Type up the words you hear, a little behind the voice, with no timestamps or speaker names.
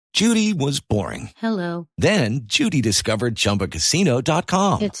Judy was boring. Hello. Then Judy discovered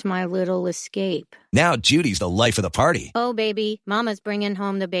ChumbaCasino.com. It's my little escape. Now Judy's the life of the party. Oh, baby, mama's bringing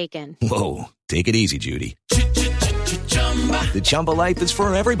home the bacon. Whoa, take it easy, Judy. The Chumba life is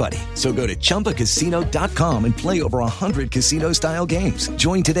for everybody. So go to ChumbaCasino.com and play over 100 casino-style games.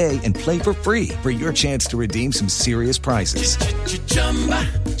 Join today and play for free for your chance to redeem some serious prizes.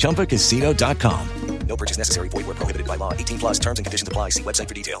 ChumbaCasino.com. No purchase necessary. Void where prohibited by law. 18 plus terms and conditions apply. See website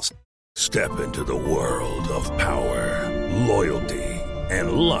for details. Step into the world of power, loyalty,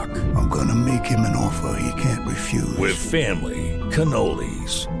 and luck. I'm going to make him an offer he can't refuse. With family,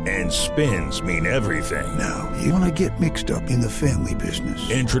 cannolis, and spins mean everything. Now, you want to get mixed up in the family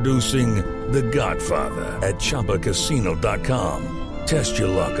business. Introducing The Godfather at ChumbaCasino.com. Test your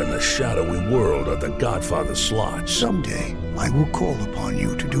luck in the shadowy world of The Godfather slot. Someday, I will call upon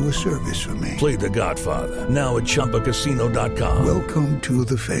you to do a service for me. Play The Godfather, now at ChumbaCasino.com. Welcome to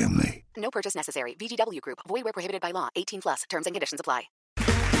the family. No purchase necessary. VGW Group. Void where prohibited by law. 18 plus. Terms and conditions apply.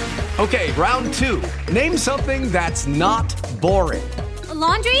 Okay, round two. Name something that's not boring. A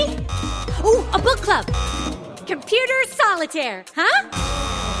laundry? Ooh, a book club. Computer solitaire, huh?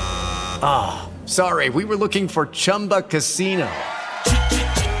 Ah, sorry. We were looking for Chumba Casino.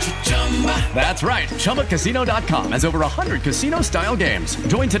 That's right. ChumbaCasino.com has over 100 casino-style games.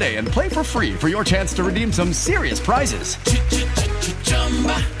 Join today and play for free for your chance to redeem some serious prizes.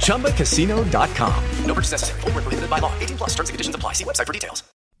 ChumbaCasino.com. No purchase necessary. Void where prohibited by law. 18 plus. Terms and conditions apply. See website for details.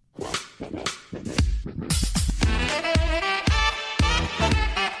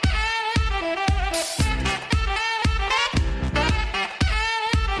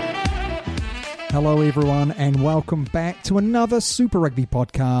 Hello everyone and welcome back to another Super Rugby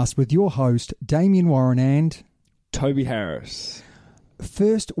podcast with your host Damien Warren and Toby Harris.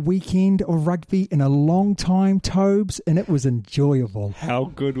 First weekend of rugby in a long time, Tobes, and it was enjoyable. How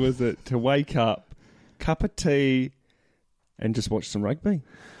good was it to wake up, cup of tea, and just watch some rugby?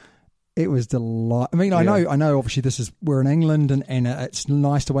 It was delightful. I mean, Yeah. I know. Obviously, we're in England, and it's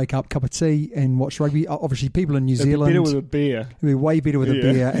nice to wake up, cup of tea, and watch rugby. Obviously, people in New Zealand, better with a beer. It'd be way better with a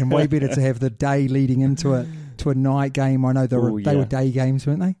beer, and way better to have the day leading into it to a night game. I know they were day games,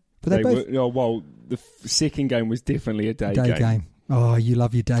 weren't they? But they both. The second game was definitely a day game. Oh, you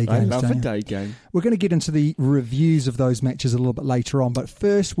love your day games. I love a day game. We're going to get into the reviews of those matches a little bit later on, but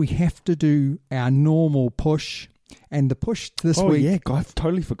first we have to do our normal push. And the push this week... Oh, yeah, I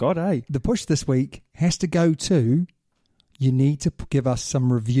totally forgot, eh? The push this week has to go to, you need to give us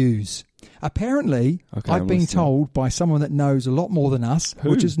some reviews. Apparently, I've been told by someone that knows a lot more than us,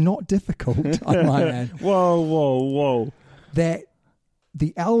 which is not difficult, I might add. Whoa. That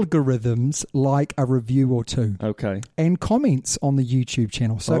the algorithms like a review or two. Okay. And comments on the YouTube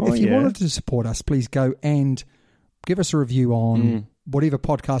channel. So if you wanted to support us, please go and give us a review on... whatever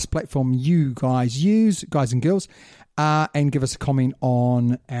podcast platform you guys use, guys and girls, and give us a comment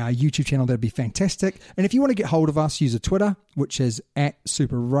on our YouTube channel. That'd be fantastic. And if you want to get hold of us, use a Twitter, which is at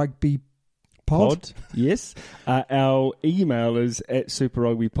Super Rugby Pod. Yes. Our email is at Super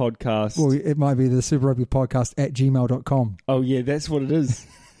Rugby Podcast. Well, it might be the Super Rugby Podcast at gmail.com. Oh, yeah, that's what it is.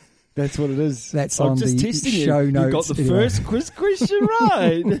 That's what it is. That's on the show notes. You got the first quiz question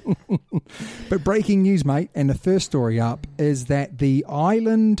right. But breaking news, mate, and the first story up is that the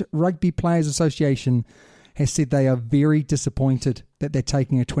Island Rugby Players Association has said they are very disappointed that they're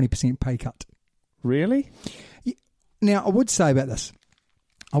taking a 20% pay cut. Really? Now, I would say about this,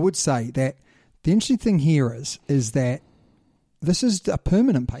 I would say that the interesting thing here is that this is a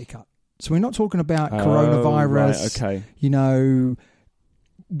permanent pay cut. So we're not talking about coronavirus, right, okay.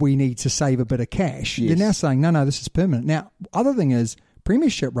 We need to save a bit of cash. Yes. They're now saying, no, this is permanent. Now, other thing is,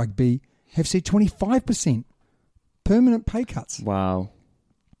 Premiership Rugby have said 25% permanent pay cuts. Wow.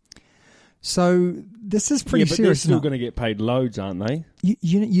 So this is pretty but serious. They're still going to get paid loads, aren't they?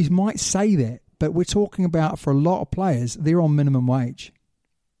 You might say that, but we're talking about, for a lot of players, they're on minimum wage.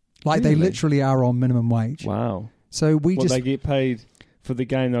 Like Really? they literally are on minimum wage. Wow. So they get paid for the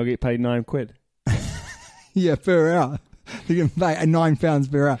game, they'll get paid £9. Yeah, per hour. They get paid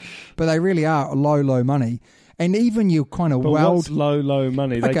 £9 per hour. But they really are low money. And even you kind of what's low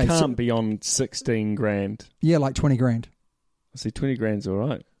money? They Okay, can't be on 16 grand. Yeah, like 20 grand. I see 20 grand's all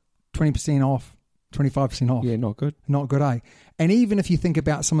right. 20% off, 25% off. Yeah, not good. Not good, eh? And even if you think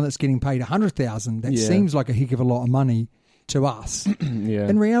about someone that's getting paid $100,000, that seems like a heck of a lot of money to us. Yeah.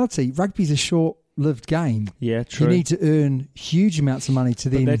 In reality, rugby's a short-lived game. Yeah, true. You need to earn huge amounts of money to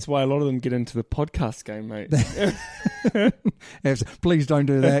then... That's why a lot of them get into the podcast game, mate. Please don't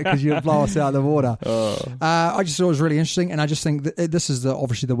do that because you'll blow us out of the water. I just thought it was really interesting, and I just think that this is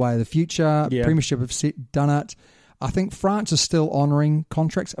obviously the way of the future. Yeah. Premiership have done it. I think France is still honouring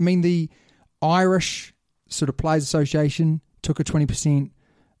contracts. I mean, the Irish sort of Players Association took a 20%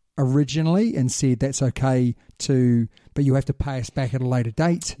 originally and said that's okay but you have to pay us back at a later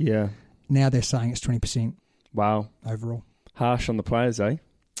date. Yeah. Now they're saying it's 20%. Wow. Overall. Harsh on the players, eh?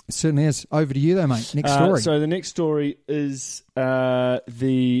 It certainly is. Over to you though, mate. Next story. So the next story is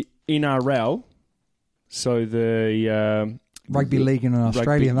the NRL. So the Rugby League in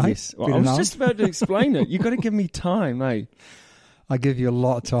Australia, mate. Yes. Well, I was just about to explain it. You've got to give me time, mate. I give you a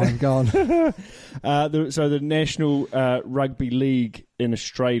lot of time. Go on. So the National Rugby League in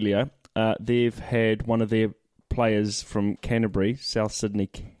Australia, they've had one of their players from Canterbury, South Sydney,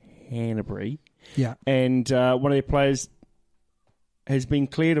 Canterbury. Yeah. And one of their players has been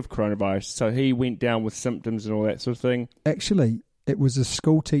cleared of coronavirus. So he went down with symptoms and all that sort of thing. Actually, it was a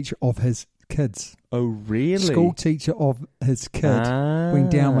school teacher of his kids. Oh, really? School teacher of his kid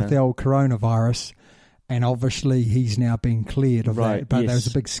went down with the old coronavirus, and obviously he's now been cleared of that. But that was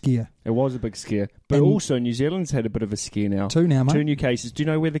a big scare. It was a big scare. But and also New Zealand's had a bit of a scare now. Two now, mate. 2 new cases. Do you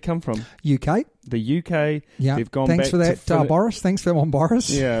know where they come from? UK. The UK. Yeah. They've gone Thanks back for that, to Boris. Thanks for that one, Boris.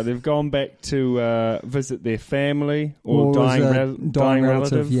 Yeah, they've gone back to visit their family or dying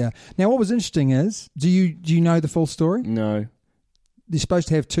relative. Yeah. Now, what was interesting is, do you know the full story? No. They're supposed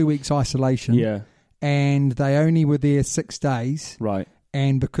to have 2 weeks isolation. Yeah. And they only were there 6 days. Right.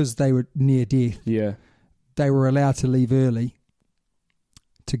 And because they were near death, they were allowed to leave early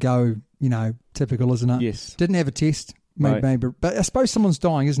to go, typical, isn't it? Yes. Didn't have a test, maybe. But I suppose someone's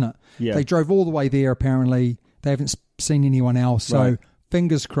dying, isn't it? Yeah. They drove all the way there, apparently. They haven't seen anyone else. So,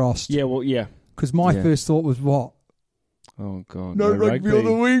 fingers crossed. Yeah, well, yeah. Because my first thought was, what? Oh, God. No rugby on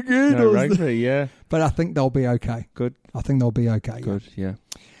the weekend. No rugby, yeah. But I think they'll be okay. Good. I think they'll be okay. Good, yeah.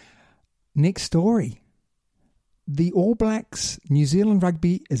 Next story. The All Blacks New Zealand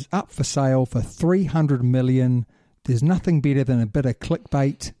rugby is up for sale for $300 million. There's nothing better than a bit of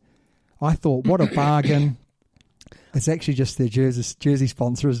clickbait. I thought, what a bargain. It's actually just their jersey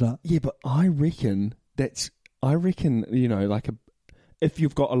sponsor, isn't it? Yeah, but I reckon, if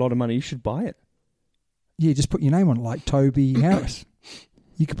you've got a lot of money, you should buy it. Yeah, just put your name on it, like Toby Harris.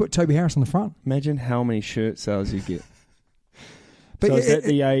 You could put Toby Harris on the front. Imagine how many shirt sales you get. But so is that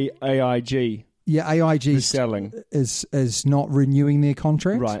the AIG? Yeah, AIG selling is not renewing their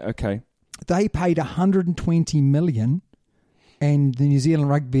contract. Right, okay. They paid $120 million, and the New Zealand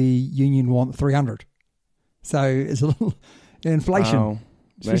Rugby Union want $300. So it's a little inflation, wow,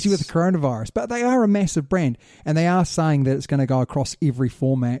 especially with the coronavirus. But they are a massive brand, and they are saying that it's going to go across every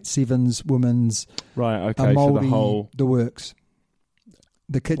format: sevens, women's, right? Okay, multi, so the whole works.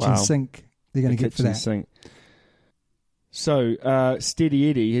 The kitchen sink they're going to get for that. Sink. So, Steady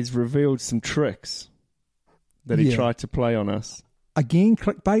Eddie has revealed some tricks that he tried to play on us. Again,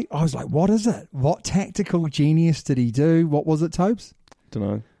 clickbait. I was like, what is it? What tactical genius did he do? What was it, Tobes? Don't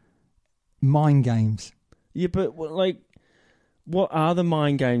know. Mind games. Yeah, but what are the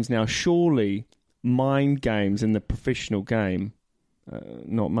mind games now? Surely mind games in the professional game,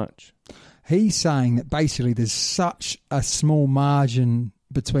 not much. He's saying that basically there's such a small margin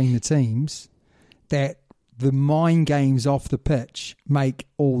between the teams that the mind games off the pitch make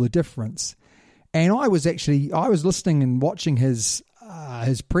all the difference. And I was listening and watching his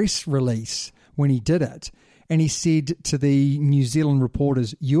press release when he did it, and he said to the New Zealand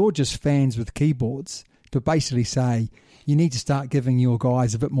reporters, "You're just fans with keyboards," to basically say you need to start giving your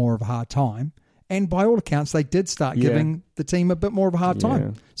guys a bit more of a hard time. And by all accounts, they did start giving the team a bit more of a hard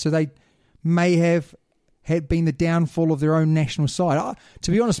time. So they may have had been the downfall of their own national side.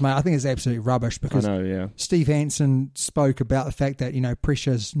 To be honest, mate, I think it's absolutely rubbish because Steve Hansen spoke about the fact that,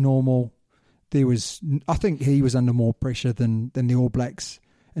 pressure's normal. I think he was under more pressure than the All Blacks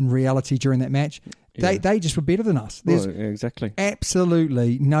in reality during that match. Yeah. They just were better than us. There's exactly.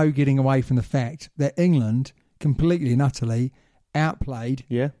 Absolutely no getting away from the fact that England completely and utterly outplayed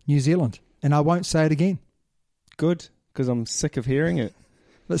New Zealand. And I won't say it again. Good, because I'm sick of hearing it.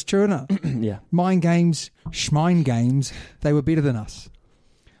 That's true, isn't it? Yeah. Mind games, schmine games, they were better than us.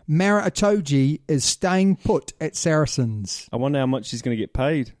 Mara Itoje is staying put at Saracens. I wonder how much he's going to get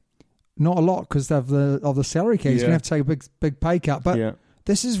paid. Not a lot because of the salary cap. He's going to have to take a big pay cut. But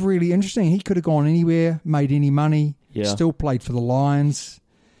this is really interesting. He could have gone anywhere, made any money, still played for the Lions.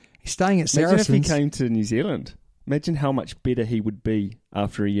 He's staying at Saracens. Imagine if he came to New Zealand. Imagine how much better he would be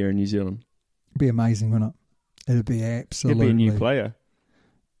after a year in New Zealand. It'd be amazing, wouldn't it? It'd be absolutely. He'd be a new player.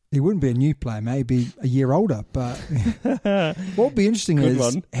 He wouldn't be a new player, maybe a year older. But what would be interesting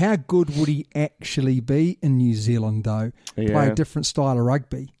is how good would he actually be in New Zealand, though? Yeah. Play a different style of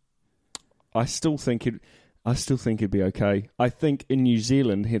rugby. I still think it'd be okay. I think in New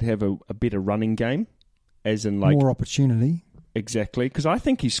Zealand he'd have a better running game as in like more opportunity. Exactly, because I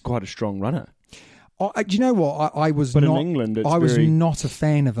think he's quite a strong runner. Do you know what? I was But not. in England, it's I was very- not a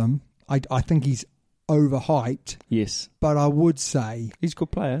fan of him. I think he's overhyped. Yes, But I would say he's a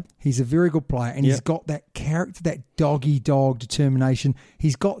good player. he's a very good player, and Yeah. he's got that character, that dog determination.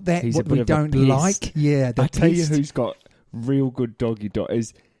 He's got that He's a what bit we of a don't pest. like. Yeah, the I tell you pest. who's got real good doggy dog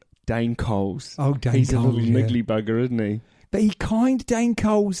is Dane Coles. Oh, Dane he's Coles, a little yeah. niggly bugger, isn't he? But Dane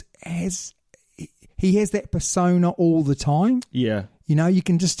Coles has. He has that persona all the time. Yeah. You know, you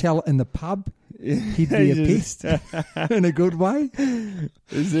can just tell in the pub. He'd be a pest in a good way.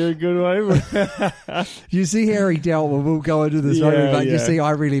 Is there a good way? You see how he dealt with, we'll go into this Yeah, later, but you yeah. see,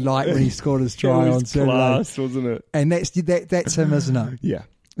 I really like when he scored his try It on was Saturday. class, wasn't it? And that's him, isn't it? Yeah.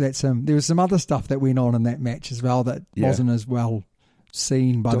 That's him. There was some other stuff that went on in that match as well that Yeah. wasn't as well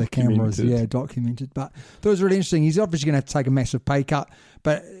seen by the cameras. Documented. Yeah, documented. But that was really interesting. He's obviously going to have to take a massive pay cut.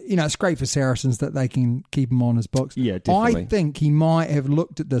 But, you know, it's great for Saracens that they can keep him on his books. Yeah, definitely. I think he might have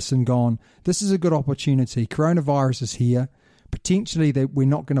looked at this and gone, this is a good opportunity. Coronavirus is here. Potentially that we're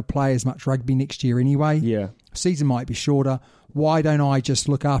not going to play as much rugby next year anyway. Yeah. Season might be shorter. Why don't I just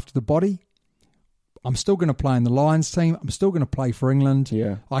look after the body? I'm still going to play in the Lions team. I'm still going to play for England.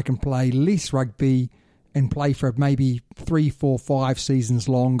 Yeah. I can play less rugby and play for maybe 3, 4, 5 seasons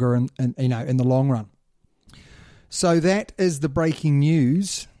longer and you know, in the long run. So that is the breaking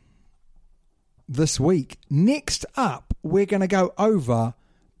news this week. Next up, we're going to go over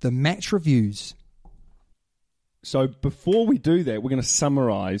the match reviews. So before we do that, we're going to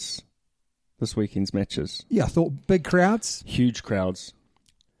summarise this weekend's matches. Yeah, I thought big crowds, Huge crowds.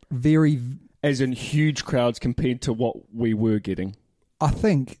 very... As in huge crowds compared to what we were getting. I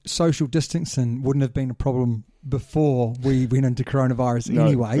think social distancing wouldn't have been a problem before we went into coronavirus No.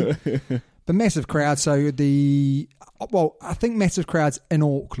 anyway. But massive crowds. So I think massive crowds in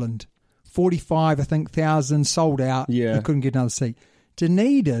Auckland, 45, I think, 1,000 sold out. Yeah. You couldn't get another seat.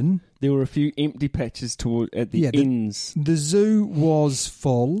 Dunedin, There were a few empty patches at the ends. the zoo was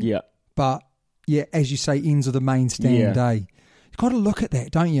full. Yeah. But yeah, as you say, ends of the main stand Yeah. day. You've got to look at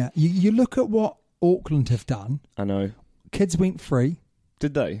that, don't you? You look at what Auckland have done. I know. Kids went free.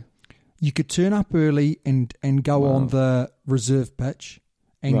 Did they? You could turn up early and go Wow. on the reserve pitch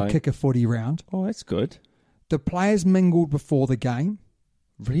and Right. kick a footy round. Oh, that's good. The players mingled before the game.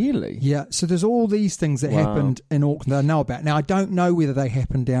 Really? Yeah, so there's all these things that Wow. happened in Auckland that I know about. Now, I don't know whether they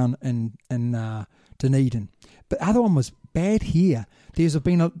happened down in Dunedin, but the other one was bad here. There's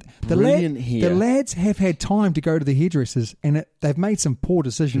been Brilliant here. The lads have had time to go to the hairdressers, and they've made some poor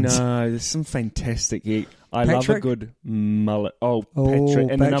decisions. No, there's some fantastic hair. I love a Patrick? good mullet. Oh, Oh,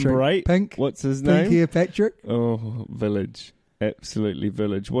 Patrick. And the Patrick. number 8. Pink. What's his Pink name? here, Patrick. Oh, Village. Absolutely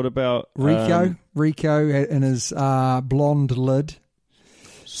Village. What about... Rico in his blonde lid.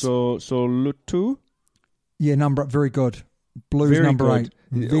 So Lutu? Yeah, very good. Blues Very number good.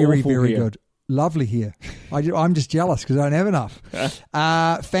 8. Very, Awful very hair. good. Lovely here. I'm just jealous because I don't have enough.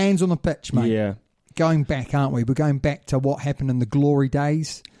 Fans on the pitch, mate. Yeah. Going back, aren't we? We're going back to what happened in the glory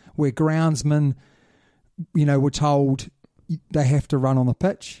days where groundsmen, were told they have to run on the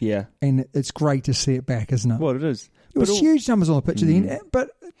pitch. Yeah. And it's great to see it back, isn't it? Well, it is. It was huge numbers on the pitch at the end. But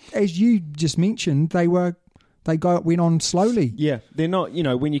as you just mentioned, they went on slowly. Yeah. They're not,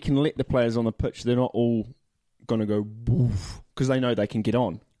 when you can let the players on the pitch, they're not all going to go woof because they know they can get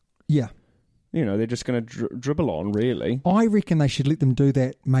on. Yeah. They're just going to dribble on, really. I reckon they should let them do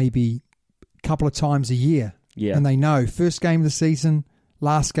that maybe a couple of times a year. Yeah. And they know first game of the season,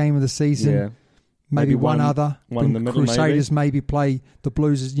 last game of the season, Yeah. maybe one other. One in the middle, Crusaders maybe play the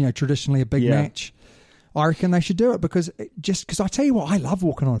Blues as, traditionally a big match. I reckon they should do it because I tell you what, I love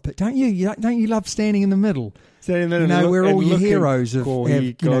walking on a pitch. Don't you? Don't you love standing in the middle? Standing there where all your heroes have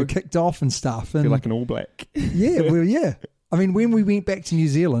go. kicked off and stuff. And Feel like an All Black. yeah, well, yeah. I mean, when we went back to New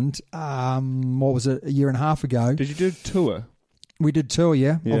Zealand, what was it, a year and a half ago? Did you do a tour? We did tour,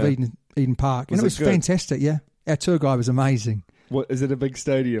 of Eden Park. And it was good? fantastic, yeah. Our tour guy was amazing. What is it? A big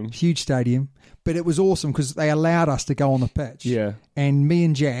stadium? Huge stadium. But it was awesome because they allowed us to go on the pitch. Yeah. And me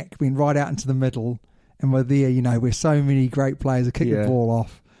and Jack went right out into the middle and we're there, where so many great players have kicked the ball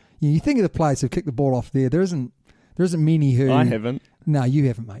off. You think of the players who've kicked the ball off there. There isn't many who... I haven't. No, you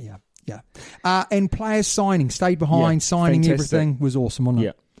haven't, mate, yeah. And players signing, stayed behind, signing fantastic. everything was awesome, wasn't it?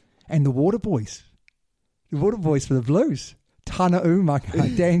 Yeah. And the Water Boys. The Water Boys for the Blues. Tana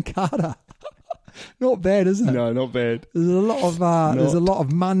Umaka, Dan Carter. Not bad, isn't it? No, not bad. There's a lot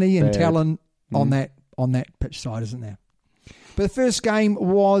of money and bad. talent on that pitch side, isn't there? But the first game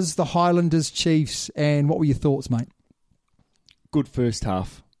was the Highlanders Chiefs, and what were your thoughts, mate? Good first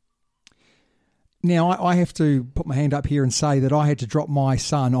half. Now I have to put my hand up here and say that I had to drop my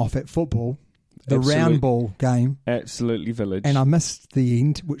son off at football. the round ball game. Absolutely village. And I missed the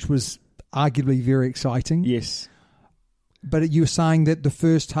end, which was arguably very exciting. Yes. But you were saying that the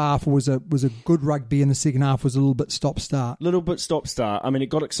first half was a good rugby and the second half was a little bit stop-start. Little bit stop-start. I mean, it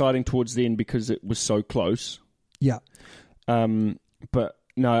got exciting towards the end because it was so close. Yeah. But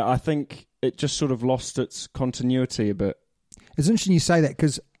no, I think it just sort of lost its continuity a bit. It's interesting you say that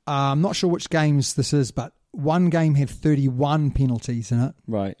because I'm not sure which games this is, but one game had 31 penalties in it.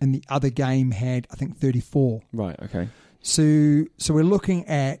 Right. And the other game had, I think, 34. Right, okay. So we're looking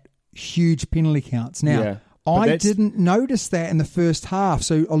at huge penalty counts. Now, yeah. I didn't notice that in the first half.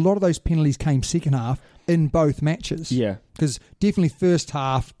 So a lot of those penalties came second half in both matches. Yeah. Because definitely first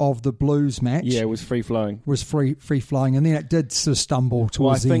half of the Blues match. Yeah, it was free-flowing. Was free-flowing. And then it did sort of stumble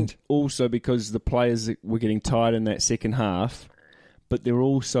towards the end. I think also because the players were getting tired in that second half, but they were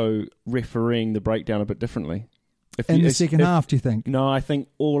also refereeing the breakdown a bit differently. In the second half, do you think? No, I think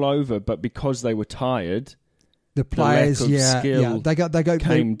all over, but because they were tired... The players, the lack of skill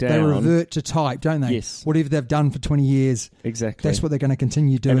they revert to type, don't they? Yes. Whatever they've done for 20 years, exactly. That's what they're going to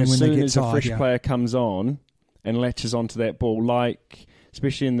continue doing when they get tired. And as soon as a fresh player comes on and latches onto that ball, like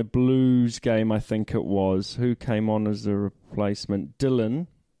especially in the Blues game, I think it was, who came on as a replacement? Dylan.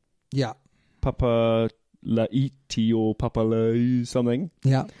 Yeah. Papalaiti or Papalai something.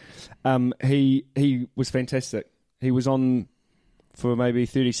 Yeah. He was fantastic. He was on for maybe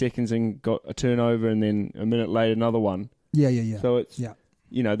 30 seconds and got a turnover, and then a minute later another one. Yeah. So it's,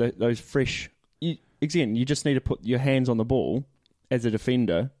 those fresh... You just need to put your hands on the ball as a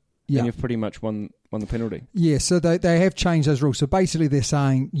defender, and you've pretty much won the penalty. Yeah, so they have changed those rules. So basically they're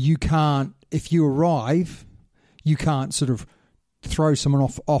saying you can't, if you arrive, you can't sort of throw someone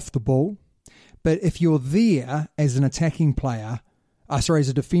off the ball. But if you're there as an attacking player... as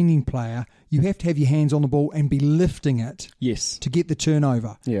a defending player, you have to have your hands on the ball and be lifting it to get the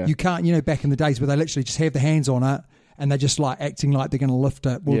turnover. Yeah. You can't, back in the days where they literally just have the hands on it and they're just like acting like they're going to lift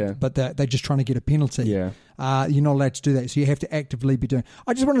it, but they're just trying to get a penalty. Yeah. You're not allowed to do that, so you have to actively be doing.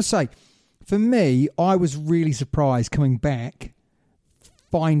 I just want to say, for me, I was really surprised coming back,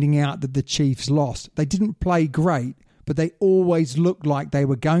 finding out that the Chiefs lost. They didn't play great, but they always looked like they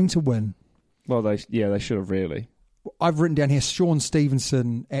were going to win. Well, they should have really. I've written down here, Sean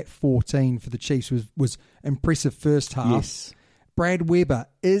Stevenson at 14 for the Chiefs was impressive first half. Yes. Brad Weber,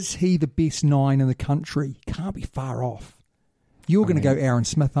 is he the best 9 in the country? Can't be far off. You're going to go Aaron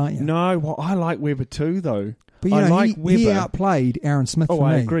Smith, aren't you? No, well, I like Weber too, though. But he outplayed Aaron Smith for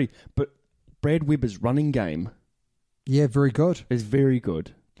me. I agree. But Brad Weber's running game... Yeah, very good. ...is very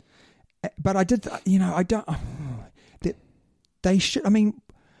good. But I did, I don't... They should... I mean...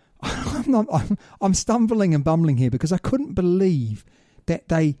 I'm stumbling and bumbling here because I couldn't believe that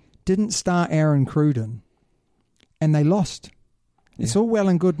they didn't start Aaron Cruden and they lost. Yeah. It's all well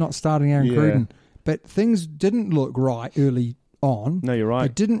and good not starting Aaron Cruden, but things didn't look right early on. No, you're right.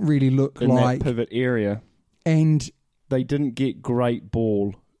 It didn't really look in like... that pivot area. And... they didn't get great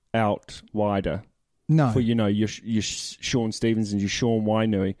ball out wider. No. For, your Sean Stevens and your Sean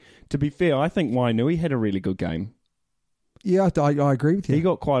Wainui. To be fair, I think Wainui had a really good game. Yeah, I agree with you. He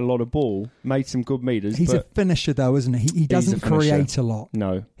got quite a lot of ball, made some good meters. He's a finisher, though, isn't he? He doesn't create a lot.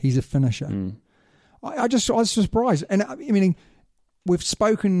 No. He's a finisher. I was surprised. And I mean, we've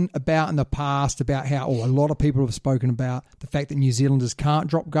spoken about in the past about how, a lot of people have spoken about the fact that New Zealanders can't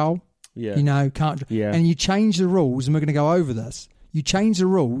drop goal. Yeah. Can't. Yeah. And you change the rules, and we're going to go over this. You change the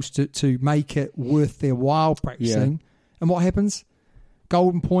rules to make it worth their while practicing. Yeah. And what happens?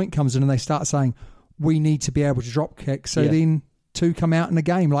 Golden Point comes in and they start saying, we need to be able to drop kick. So then 2 come out in a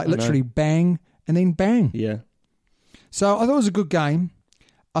game, like literally bang and then bang. Yeah. So I thought it was a good game.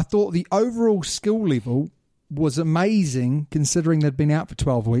 I thought the overall skill level was amazing considering they'd been out for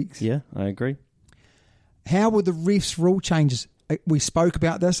 12 weeks. Yeah, I agree. How were the refs' rule changes? We spoke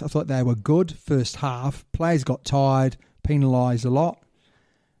about this. I thought they were good first half. Players got tired, penalised a lot.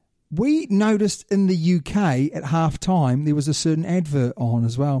 We noticed in the UK at half time there was a certain advert on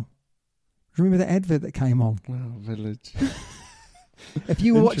as well. Remember the advert that came on? Wow, Village. If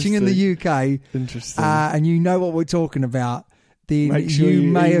you were watching in the UK and you know what we're talking about, then make sure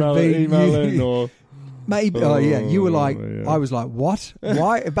you may have been... emailing or... Maybe, you were like, I was like, what?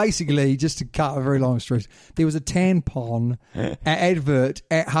 Why? Basically, just to cut a very long story, there was a tampon advert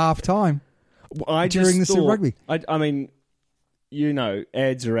at half time during the rugby. I mean,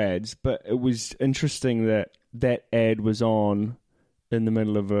 ads are ads, but it was interesting that ad was on in the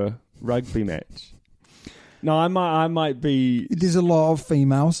middle of a rugby match. No, I might be... There's a lot of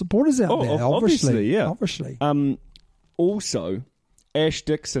female supporters out there, obviously. Yeah. Obviously. Also, Ash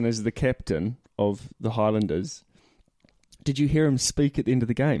Dixon is the captain of the Highlanders. Did you hear him speak at the end of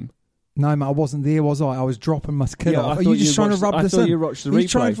the game? No, mate, I wasn't there, was I? I was dropping my kid off. Are you just trying to rub this in? I thought you watched the replay. Are you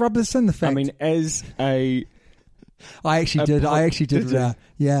trying to rub this in, the fact? I mean, as a... I actually did. Did you?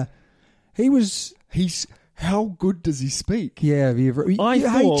 Yeah. He's... How good does he speak? Yeah. I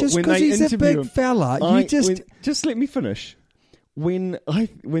thought just when because they he's a interview big him, fella, just let me finish. When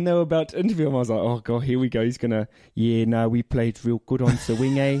they were about to interview him, I was like, oh, God, here we go. He's going to... Yeah, no, we played real good on the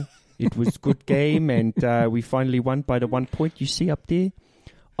wing, eh? It was a good game, and we finally won by the 1 point you see up there.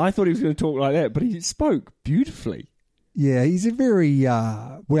 I thought he was going to talk like that, but he spoke beautifully. Yeah, he's a very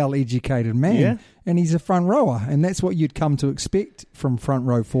well-educated man, and he's a front rower, and that's what you'd come to expect from front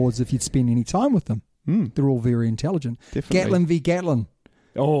row forwards if you'd spend any time with them. They're all very intelligent. Definitely. Gatlin v. Gatlin.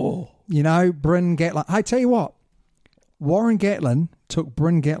 Oh. You know, Bryn Gatlin. I tell you what, Warren Gatlin took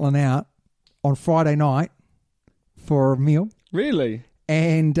Bryn Gatlin out on Friday night for a meal. Really?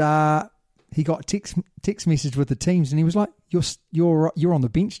 And he got text message with the teams, and he was like, "You're on the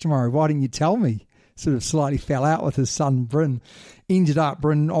bench tomorrow. Why didn't you tell me?" Sort of slightly fell out with his son Bryn. Ended up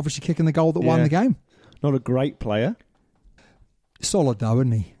Bryn obviously kicking the goal that won the game. Not a great player. Solid though,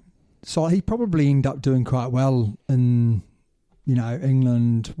 isn't he? So he probably ended up doing quite well in,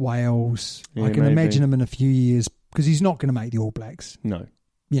 England, Wales. Yeah, I can maybe. imagine him in a few years because he's not going to make the All Blacks. No.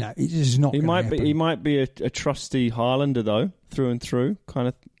 It's just not. He might be a trusty Highlander though, through and through, kind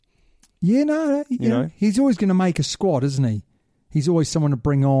of. Yeah, no, he's always going to make a squad, isn't he? He's always someone to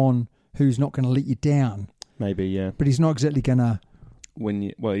bring on who's not going to let you down. Maybe, yeah. But he's not exactly going to...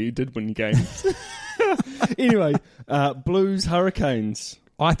 You did win games. Anyway, Blues Hurricanes.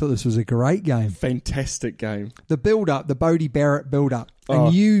 I thought this was a great game. Fantastic game. The build-up, the Bodie Barrett build-up.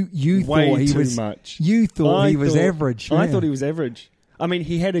 And you thought he was... much. You thought he was average. Yeah. I thought he was average. I mean,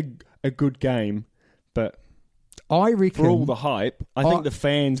 he had a good game, but... I reckon... For all the hype, I think the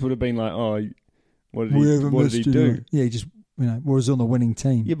fans would have been like, oh, what did he do? Yeah, he just... was on the winning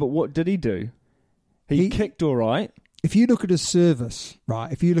team. Yeah, but what did he do? He kicked all right. If you look at his service,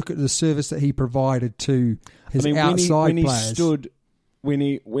 right? If you look at the service that he provided to his outside players, when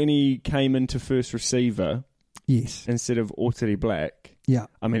he came into first receiver, yes, instead of Oteri Black, yeah.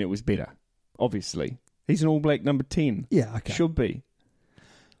 I mean, it was better. Obviously, he's an All Black number 10. Yeah, okay, should be.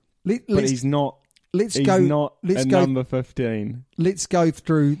 But he's not. Let's go. Number 15. Let's go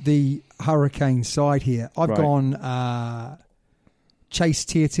through the Hurricane side here. I've gone Chase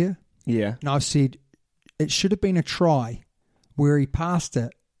Tiatia. Yeah. And I've said it should have been a try where he passed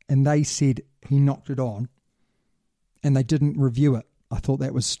it and they said he knocked it on and they didn't review it. I thought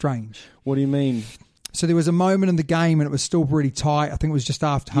that was strange. What do you mean? So there was a moment in the game and it was still pretty tight. I think it was just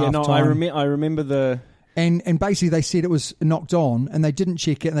after half time. I remember the... And basically they said it was knocked on and they didn't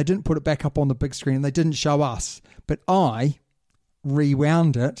check it and they didn't put it back up on the big screen and they didn't show us. But I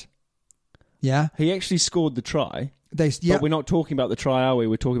rewound it. Yeah. He actually scored the try. But we're not talking about the try, are we?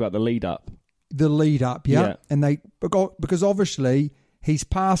 We're talking about the lead up. The lead up, yeah. And because obviously he's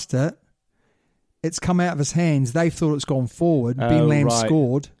passed it. It's come out of his hands. They thought it's gone forward. Ben Lamb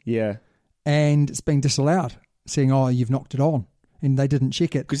scored. Yeah. And it's been disallowed, saying, you've knocked it on. And they didn't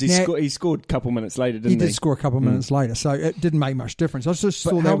check it. Because he scored a couple minutes later, didn't he? He did score a couple of minutes later, so it didn't make much difference. I just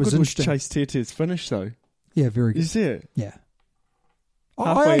thought that was interesting. How good was Chase Tiatia's finish, though? Yeah, very good. You see it? Yeah.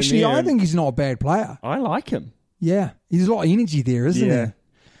 I think he's not a bad player. I like him. Yeah. There's a lot of energy there, isn't there?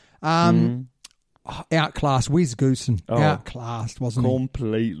 Outclassed. Wes Goosen. Outclassed, wasn't he?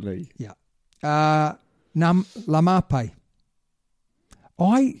 Completely. Yeah. Lamape.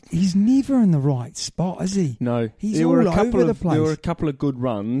 He's never in the right spot, is he? No. He's all over the place. There were a couple of good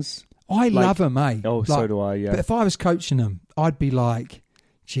runs. I love him, eh? Oh, so do I, yeah. But if I was coaching him, I'd be like,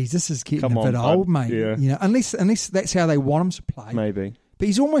 geez, this is getting a bit old, mate. Yeah. Unless that's how they want him to play. Maybe. But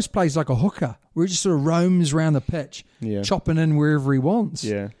he almost plays like a hooker, where he just sort of roams around the pitch, chopping in wherever he wants.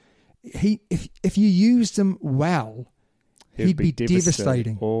 Yeah. If you used him well, he'd be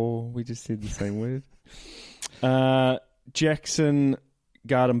devastating. Oh, we just said the same word. Jackson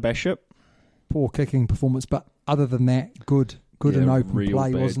Garden Bishop. Poor kicking performance, but other than that, good and open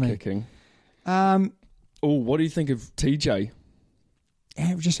play, wasn't he? Kicking. What do you think of TJ?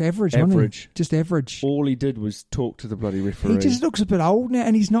 Just average, wasn't he? Just average. All he did was talk to the bloody referee. He just looks a bit old now,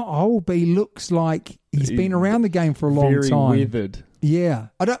 and he's not old, but he looks like he's been around the game for a long time. Very weathered. Yeah.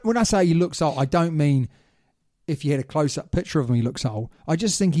 When I say he looks old, I don't mean if you had a close-up picture of him, he looks old. I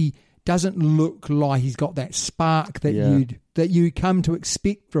just think he doesn't look like he's got that spark that you come to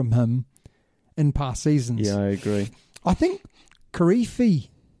expect from him in past seasons. Yeah, I agree. I think Karifi,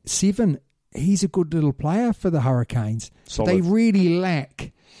 7, he's a good little player for the Hurricanes. Solid. They really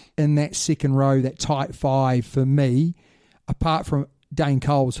lack in that second row, that tight 5 for me, apart from Dane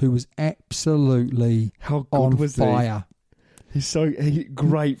Coles, who was absolutely on fire.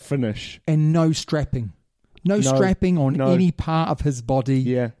 Great finish. And no strapping. No strapping on any part of his body.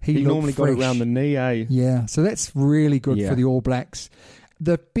 Yeah. He normally got it around the knee, eh? Yeah, so that's really good for the All Blacks.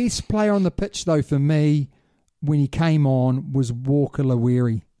 The best player on the pitch, though, for me, when he came on, was Walker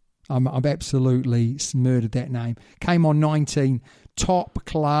Laweri. I've absolutely murdered that name. Came on 19, top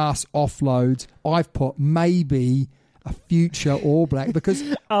class offloads. I've put maybe a future All Black because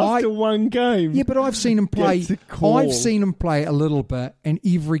after one game. Yeah, but I've seen him play. I've seen him play a little bit, and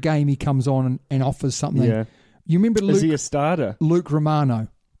every game he comes on and offers something. Yeah. You remember Is he a starter? Luke Romano.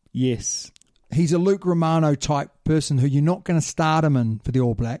 Yes. He's a Luke Romano type person who you're not going to start him in for the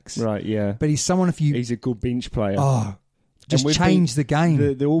All Blacks. Right, yeah. But he's someone he's a good bench player. Oh, just change the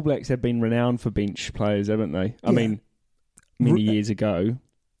game. The All Blacks have been renowned for bench players, haven't they? I mean, many years ago.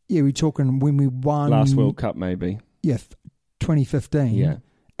 Yeah, we're talking when we won... Last World Cup, maybe. Yeah, 2015. Yeah.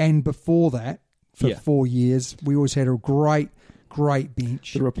 And before that, for 4 years, we always had a great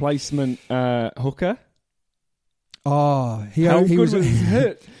bench. The replacement hooker. Oh, How good was his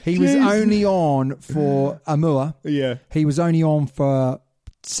hit? He was only on for Amua. Yeah. He was only on for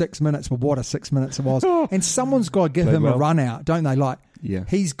 6 minutes, but what a 6 minutes it was. And someone's got to give him a run out, don't they?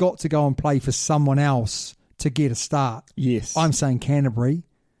 He's got to go and play for someone else to get a start. Yes. I'm saying Canterbury,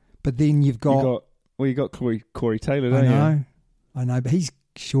 but then you've got... You got Corey Taylor, don't you? I know, but he's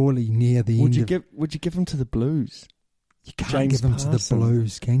surely near the Would end. Would you give him to the Blues? You can't give him to the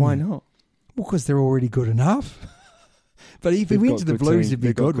Blues, can you? Why not? Well, because they're already good enough. But if he went to the Blues, he'd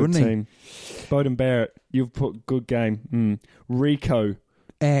be good, wouldn't he? Beauden Barrett, you've put good game. Rico.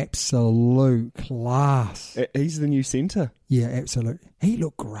 Absolute class. He's the new centre. Yeah, absolutely. He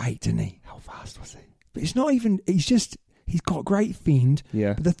looked great, didn't he? How fast was he? But it's not even, he's got great fend.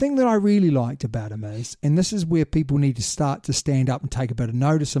 Yeah. But the thing that I really liked about him is, and this is where people need to start to stand up and take a bit of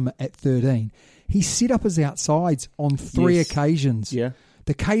notice of him at 13, he set up his outsides on 3 occasions. Yeah.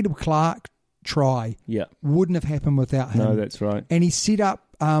 The Caleb Clark try wouldn't have happened without him. No, that's right. And he set up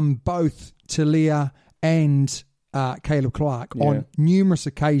both Talia and Caleb Clark on numerous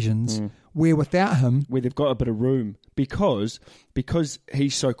occasions where without him... Where they've got a bit of room. Because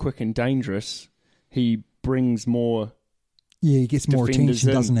he's so quick and dangerous, he brings more... Yeah, he gets more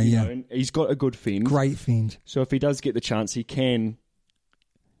attention, doesn't he? Yeah. And he's got a good fend. Great fend. So if he does get the chance, he can,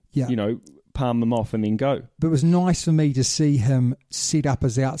 palm them off and then go. But it was nice for me to see him set up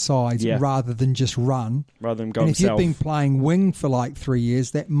his outsides rather than just run. Rather than go and himself. If you've been playing wing for like 3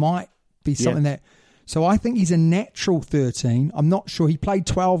 years, that might be something that... So I think he's a natural 13. I'm not sure. He played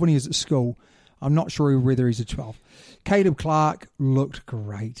 12 when he was at school. I'm not sure whether he's a 12. Caleb Clark looked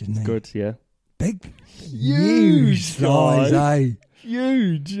great, didn't he? Good, yeah. Big, huge size, eh?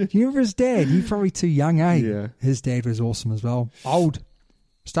 Huge. Do you remember his dad? He's probably too young, eh? Yeah. His dad was awesome as well. Old.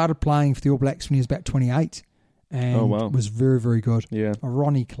 Started playing for the All Blacks when he was about 28 and was very, very good. Yeah.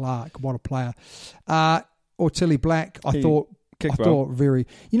 Ronnie Clark, what a player. Tilly Black, I thought very...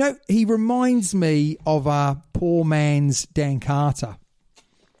 he reminds me of a poor man's Dan Carter.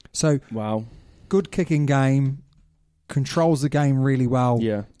 So, good kicking game, controls the game really well.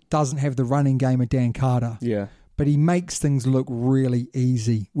 Yeah. Doesn't have the running game of Dan Carter. Yeah. But he makes things look really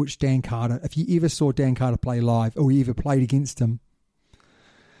easy, which Dan Carter, if you ever saw Dan Carter play live or you ever played against him,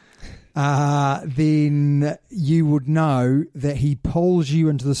 then you would know that he pulls you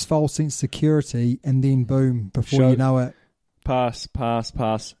into this false sense of security and then boom, before you know it. Pass,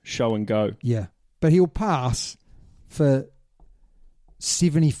 show and go. Yeah. But he'll pass for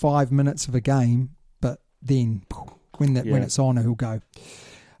 75 minutes of a game, but then when it's on, he'll go.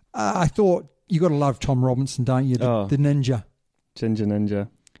 I thought you got to love Tom Robinson, don't you? The ninja. Ginger Ninja.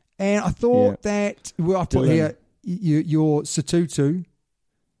 And I thought that, I put here, your Satutu,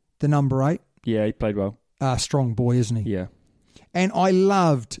 the number 8. Yeah, he played well. Strong boy, isn't he? Yeah. And I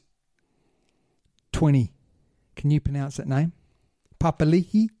loved 20. Can you pronounce that name?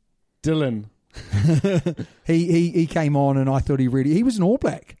 Papali'i? Dylan. He came on and I thought he was an All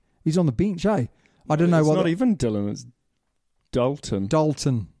Black. He's on the bench, eh? I don't know it's what. It's not even Dylan, it's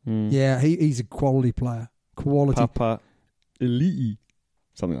Dalton. Yeah, he's a quality player. Papali'i.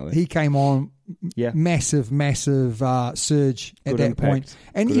 Something like that. He came on, massive surge at that point.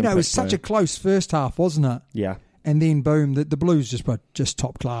 And, it was such a close first half, wasn't it? Yeah. And then, boom, the Blues just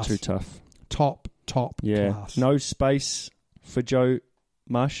top class. Too tough. Top class. No space for Joe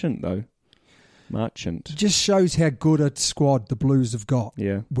Marchant, though. Just shows how good a squad the Blues have got.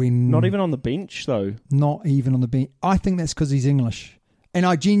 Yeah. Not even on the bench, though. Not even on the bench. I think that's because he's English. And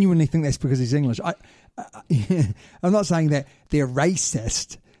I genuinely think that's because he's English. I'm not saying that they're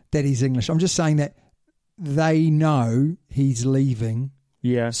racist that he's English. I'm just saying that they know he's leaving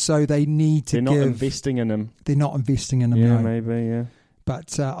Yeah. So they need to They're not investing in him. They're not investing in him, Yeah, no. maybe, yeah.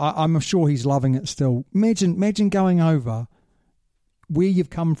 But I'm sure he's loving it still. Imagine going over where you've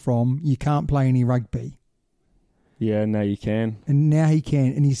come from, you can't play any rugby. Yeah, now you can. And now he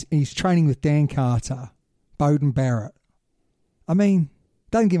can. And he's training with Dan Carter, Bowden Barrett. I mean,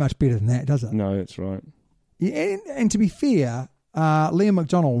 doesn't get much better than that, does it? No, that's right. Yeah, and to be fair, Liam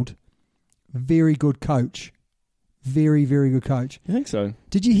McDonald, very good coach. Very, very good coach. You think so?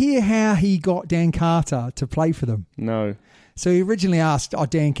 Did you hear how he got Dan Carter to play for them? No. So he originally asked,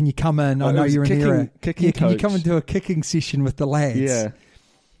 Dan, can you come in? I know you're in there. Can you come and do a kicking session with the lads? Yeah.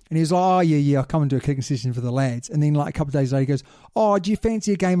 And he was like, I'll come and do a kicking session for the lads. And then like a couple of days later, he goes, do you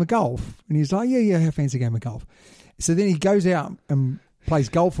fancy a game of golf? And he's like, yeah, I fancy a game of golf. So then he goes out and plays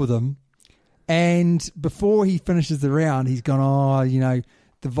golf with them. And before he finishes the round, he's gone,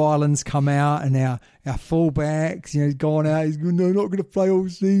 the violins come out and our fullbacks, gone out. He's going, no, not going to play all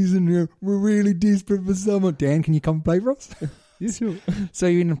season. We're really desperate for someone. Dan, can you come play for us? Yeah, sure. So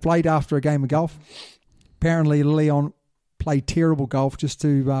he went and played after a game of golf. Apparently, Leon played terrible golf just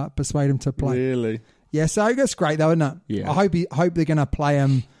to persuade him to play. Really? Yeah, so that's great though, isn't it? Yeah. I hope they're going to play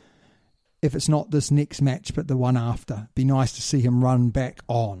him, if it's not this next match, but the one after. Be nice to see him run back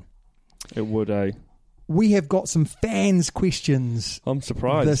on. It would, eh? We have got some fans' questions. I'm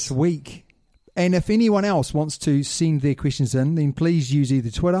surprised. This week. And if anyone else wants to send their questions in, then please use either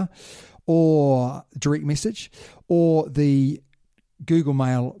Twitter or direct message or the Google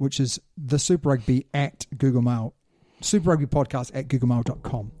Mail, which is the Super Rugby at Google Mail. Super Rugby Podcast at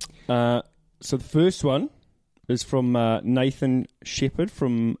googlemail.com. So the first one is from Nathan Shepherd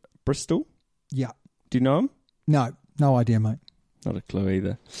from Bristol. Yeah. Do you know him? No idea, mate. Not a clue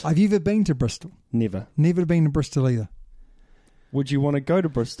either. Have you ever been to Bristol? Never. Never been to Bristol either. Would you want to go to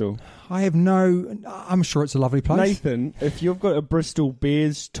Bristol? I'm sure it's a lovely place. Nathan, if you've got a Bristol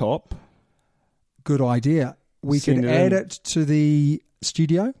Bears top... Good idea. We could add it to the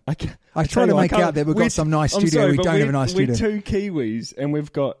studio. I try to make out that we've got some nice studio. We don't have a nice studio. We're two Kiwis and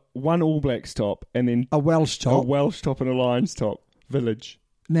we've got one All Blacks top and then a Welsh top. A Welsh top and a Lions top. Village.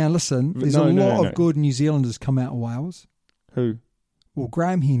 Now listen, there's a lot of good New Zealanders come out of Wales. Who? Well,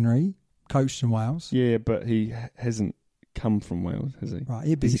 Graham Henry coached in Wales. Yeah, but he hasn't come from Wales, has he? Right,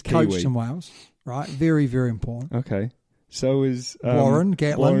 yeah, but he's coached in Wales. Right, very, very important. Okay. So is Warren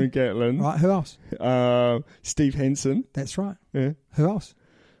Gatlin. Warren Gatlin. Right, who else? Steve Henson. That's right. Yeah. Who else?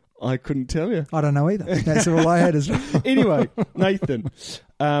 I couldn't tell you. I don't know either. That's all I had as well. Anyway, Nathan.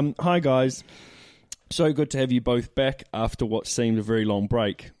 Hi, guys. So good to have you both back after what seemed a very long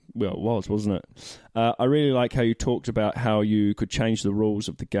break. Well, it was, wasn't it? I really like how you talked about how you could change the rules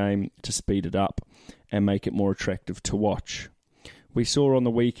of the game to speed it up and make it more attractive to watch. We saw on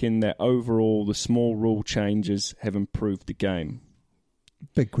the weekend that overall the small rule changes have improved the game.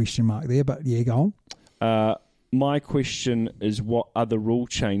 Big question mark there, but yeah, go on. My question is, what other rule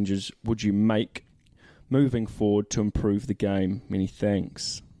changes would you make moving forward to improve the game? Many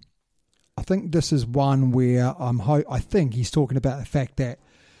thanks. I think this is one where I think he's talking about the fact that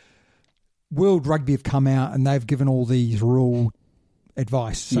World Rugby have come out and they've given all these rule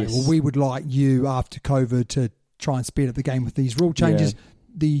advice. So, yes. Well, we would like you after COVID to try and speed up the game with these rule changes. Yeah.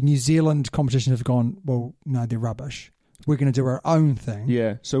 The New Zealand competition have gone, well, no, they're rubbish. We're going to do our own thing.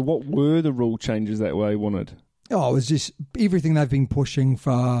 Yeah. So what were the rule changes that they wanted? Oh, it was just everything they've been pushing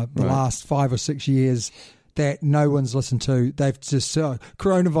for the last 5 or 6 years that no one's listened to. They've just,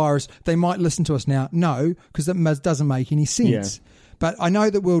 coronavirus, they might listen to us now. No, because that doesn't make any sense. Yeah. But I know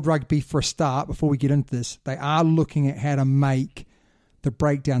that World Rugby, for a start, before we get into this, they are looking at how to make the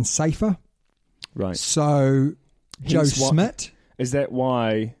breakdown safer. Right. So, Joe Schmidt. Is that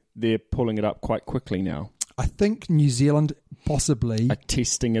why they're pulling it up quite quickly now? I think New Zealand possibly are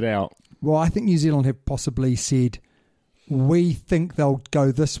testing it out. Well, I think New Zealand have possibly said, we think they'll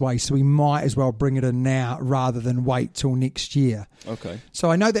go this way, so we might as well bring it in now rather than wait till next year. Okay.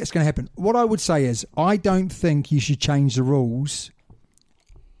 So I know that's going to happen. What I would say is, I don't think you should change the rules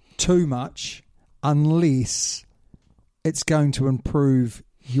too much unless it's going to improve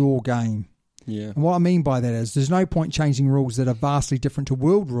your game. Yeah. And what I mean by that is, there's no point changing rules that are vastly different to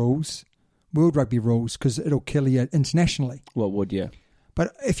World Rugby rules, because it'll kill you internationally. Well, it would, yeah.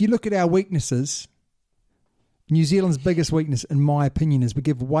 But if you look at our weaknesses, New Zealand's biggest weakness, in my opinion, is we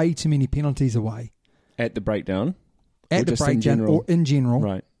give way too many penalties away. At the breakdown? At the breakdown, or in general.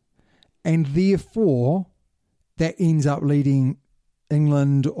 Right. And therefore, that ends up leading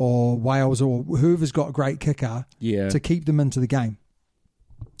England or Wales or whoever's got a great kicker to keep them into the game.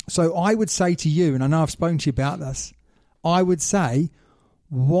 So I would say to you, and I know I've spoken to you about this, I would say,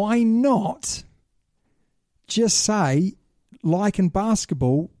 why not just say, like in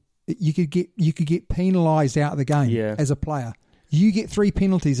basketball, you could get penalised out of the game as a player. You get 3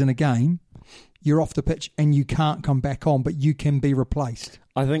 penalties in a game, you're off the pitch and you can't come back on, but you can be replaced.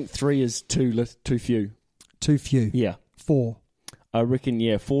 I think 3 is too few. Too few. Yeah. 4. I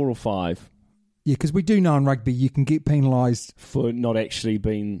reckon, 4 or 5. Yeah, because we do know in rugby you can get penalised for not actually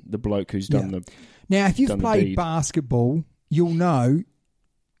being the bloke who's done the. Now, if you've played basketball, you'll know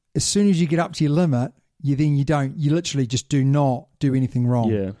as soon as you get up to your limit, you literally just do not do anything wrong.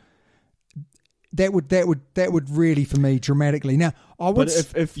 Yeah. That would really, for me, dramatically. Now, But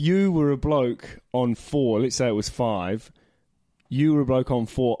if you were a bloke on 4, let's say it was 5, you were a bloke on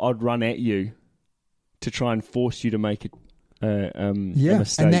 4, I'd run at you to try and force you to make a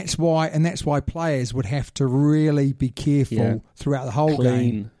mistake. And that's why players would have to really be careful throughout the whole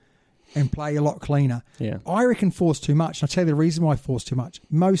game and play a lot cleaner. Yeah. I reckon 4's too much. And I'll tell you the reason why 4's too much.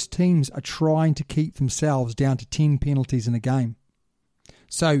 Most teams are trying to keep themselves down to 10 penalties in a game.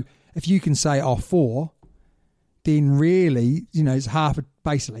 So if you can say, 4, then really, it's half,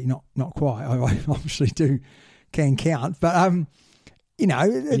 basically, not quite. I obviously can count. But,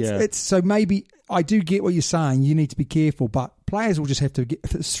 it's so maybe I do get what you're saying. You need to be careful, but players will just have to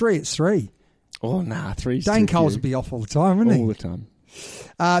if it's 3, it's 3. Oh, nah, 3's Dane Coles would be off all the time, wouldn't he? All the time.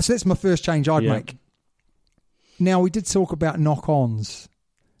 So that's my first change I'd make. Now, we did talk about knock-ons,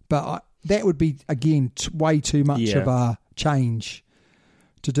 but that would be, again, way too much of a change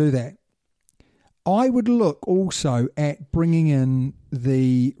to do that. I would look also at bringing in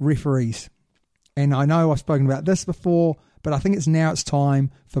the referees. And I know I've spoken about this before, but I think it's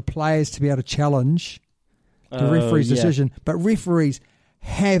time for players to be able to challenge the referee's decision. But referees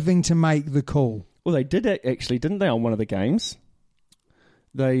having to make the call. Well, they did actually, didn't they, on one of the games?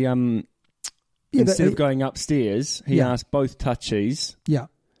 They instead of going upstairs, he asked both touchies. Yeah.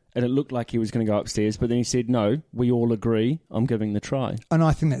 And it looked like he was going to go upstairs, but then he said, no, we all agree, I'm giving the try. And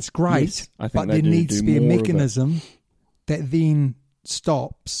I think that's great, yes, I think but there needs to be a mechanism that then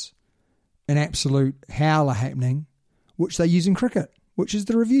stops an absolute howler happening, which they use in cricket, which is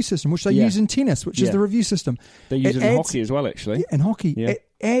the review system, which they use in tennis, which is the review system. They use it in hockey as well, actually. Yeah, in hockey. Yeah. It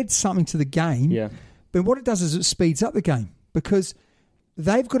adds something to the game, but what it does is it speeds up the game because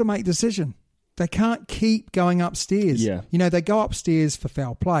they've got to make a decision. They can't keep going upstairs. Yeah. They go upstairs for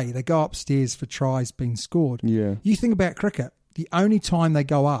foul play. They go upstairs for tries being scored. Yeah. You think about cricket, the only time they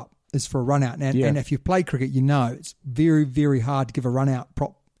go up is for a run out. And if you've played cricket, it's very, very hard to give a run out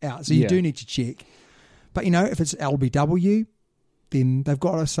prop out. So you do need to check. But, if it's LBW, then they've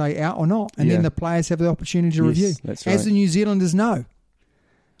got to say out or not. And then the players have the opportunity to review. That's right. As the New Zealanders know.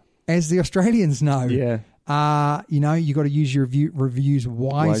 As the Australians know. Yeah. You got to use your reviews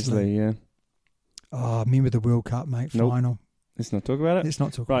wisely. Yeah. Oh, remember the World Cup, mate, final. Let's not talk about it. Let's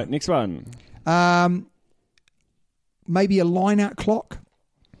not talk about it. Right, next one. Maybe a line-out clock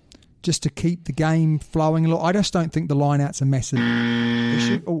just to keep the game flowing a lot. I just don't think the line-out's a massive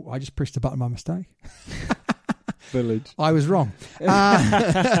issue. Oh, I just pressed the button by mistake. Village. I was wrong. And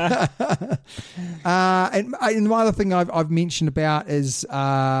the other thing I've mentioned about is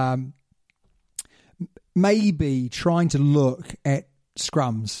maybe trying to look at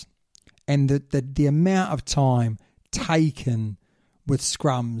scrums. And the amount of time taken with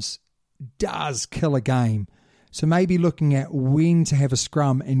scrums does kill a game. So maybe looking at when to have a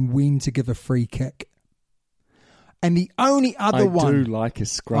scrum and when to give a free kick. And the only other one... I do like a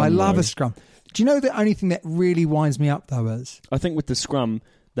scrum. I love a scrum. Do you know the only thing that really winds me up, though, is... I think with the scrum,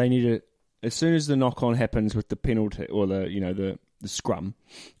 they need to... As soon as the knock-on happens with the penalty or the scrum,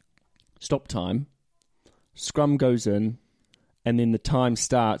 stop time, scrum goes in, and then the time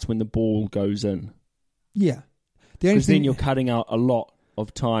starts when the ball goes in. Yeah. Because then you're cutting out a lot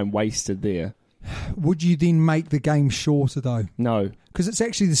of time wasted there. Would you then make the game shorter, though? No. Because it's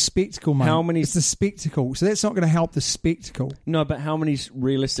actually the spectacle, mate. It's the spectacle. So that's not going to help the spectacle. No, but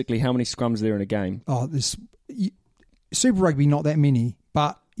realistically, how many scrums are there in a game? Oh, Super Rugby, not that many.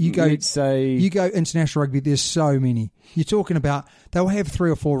 But you go international rugby, there's so many. You're talking about, they'll have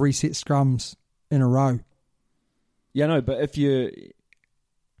 3 or 4 reset scrums in a row. Yeah, no, but if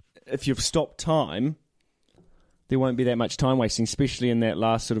you've stopped time, there won't be that much time wasting, especially in that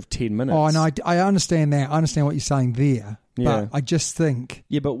last sort of 10 minutes. Oh, no, I understand that. I understand what you're saying there. But I just think...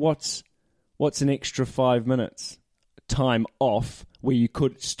 Yeah, but what's an extra 5 minutes time off where you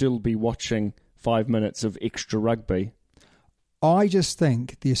could still be watching 5 minutes of extra rugby? I just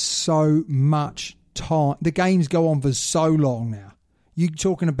think there's so much time. The games go on for so long now. You're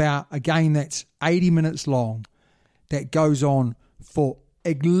talking about a game that's 80 minutes long that goes on for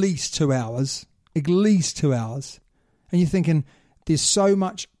at least 2 hours. At least 2 hours. And you're thinking there's so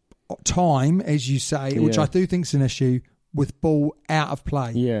much time, as you say, which I do think is an issue, with ball out of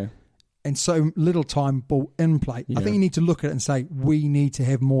play. Yeah. And so little time ball in play. Yeah. I think you need to look at it and say, we need to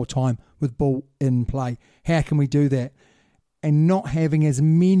have more time with ball in play. How can we do that? And not having as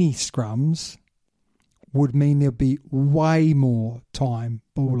many scrums would mean there'd be way more time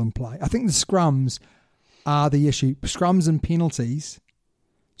ball in play. I think the scrums are the issue. Scrums and penalties.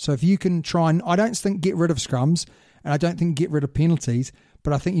 So if you can try and, I don't think get rid of scrums, and I don't think get rid of penalties,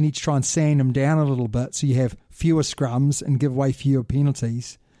 but I think you need to try and sand them down a little bit so you have fewer scrums and give away fewer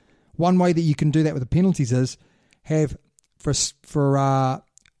penalties. One way that you can do that with the penalties is have a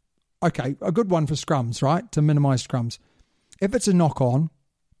good one for scrums, right? To minimise scrums. If it's a knock-on,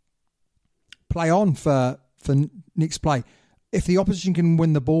 play on for next play. If the opposition can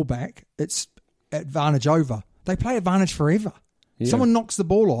win the ball back, it's advantage over. They play advantage forever. Yeah. Someone knocks the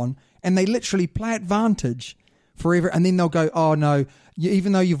ball on and they literally play advantage forever, and then they'll go, oh no,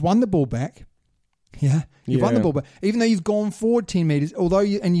 even though you've won the ball back, you've won the ball back, even though you've gone forward 10 metres,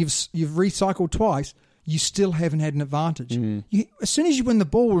 you've recycled twice, you still haven't had an advantage. As soon as you win the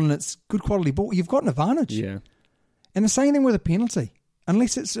ball and it's good quality ball, you've got an advantage. Yeah. And the same thing with a penalty.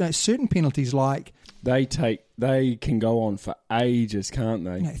 Unless it's certain penalties like... They can go on for ages, can't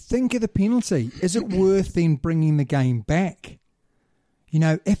they? Think of the penalty. Is it worth then bringing the game back?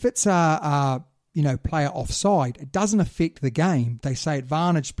 If it's a player offside, it doesn't affect the game. They say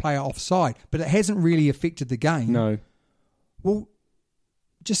advantage player offside, but it hasn't really affected the game. No. Well,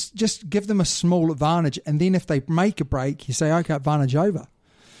 just give them a small advantage, and then if they make a break, you say, okay, advantage over.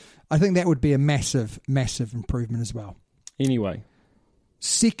 I think that would be a massive, massive improvement as well. Anyway.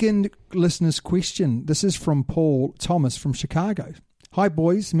 Second listener's question. This is from Paul Thomas from Chicago. Hi,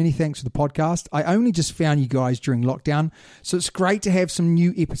 boys. Many thanks for the podcast. I only just found you guys during lockdown, so it's great to have some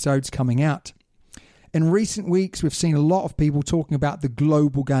new episodes coming out. In recent weeks, we've seen a lot of people talking about the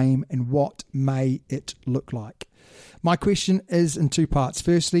global game and what may it look like. My question is in two parts.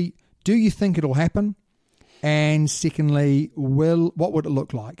 Firstly, do you think it'll happen? And secondly, what would it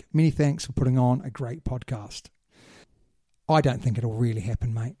look like? Many thanks for putting on a great podcast. I don't think it'll really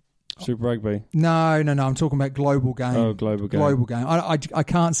happen, mate. Super Rugby? No. I'm talking about global game. Oh, global game. Global game. I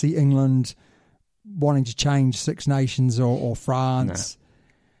can't see England wanting to change Six Nations or France.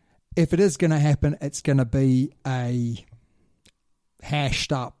 Nah. If it is going to happen, it's going to be a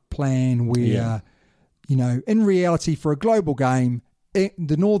hashed up plan where, in reality, for a global game,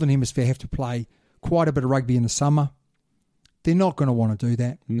 the Northern Hemisphere have to play quite a bit of rugby in the summer. They're not going to want to do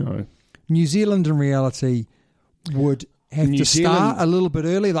that. No. New Zealand, in reality, would have to start a little bit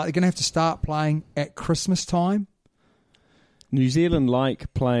early. Like, they're going to have to start playing at Christmas time. New Zealand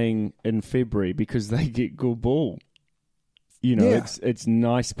like playing in February because they get good ball. It's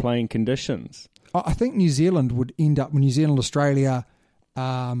nice playing conditions. I think New Zealand would end up with New Zealand, Australia.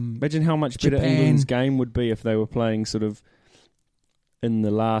 Imagine how much Japan. better England's game would be if they were playing sort of in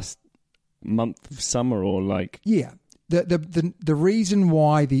the last month of summer or like. Yeah. The reason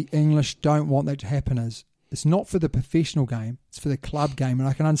why the English don't want that to happen is it's not for the professional game, it's for the club game, and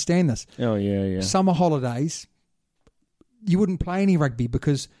I can understand this. Oh, yeah. Summer holidays, you wouldn't play any rugby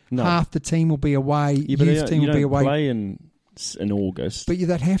because half the team will be away, youth team will be away. Play in August. But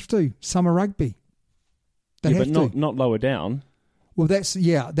they'd have to, summer rugby. But not lower down. Well, that's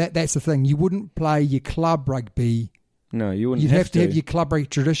the thing. You wouldn't play your club rugby. No, you wouldn't. You'd have to have your club rugby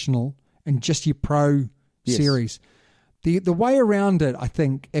traditional and just your pro series. The way around it, I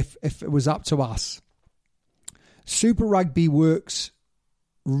think, if it was up to us, Super Rugby works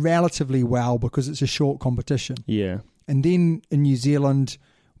relatively well because it's a short competition. Yeah. And then in New Zealand,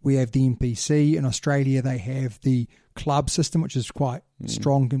 we have the NPC. In Australia, they have the club system, which is quite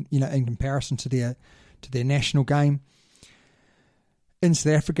strong, in comparison to their national game. In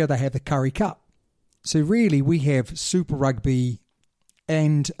South Africa, they have the Currie Cup. So really, we have Super Rugby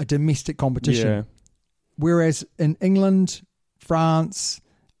and a domestic competition. Yeah. Whereas in England, France,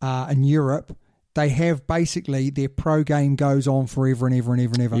 and Europe, they have basically their pro game goes on forever and ever and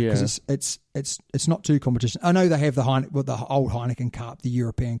ever and ever because it's not two competitions. I know they have the old Heineken Cup, the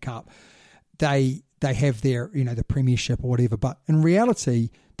European Cup. They have their the Premiership or whatever, but in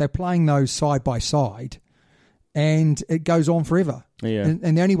reality, they're playing those side by side, and it goes on forever. Yeah.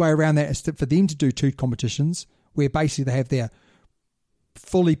 And the only way around that is for them to do two competitions where basically they have their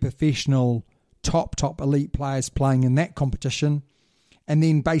fully professional top elite players playing in that competition. And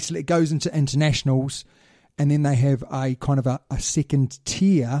then basically it goes into internationals, and then they have a kind of a second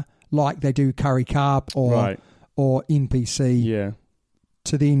tier like they do Currie Cup or NPC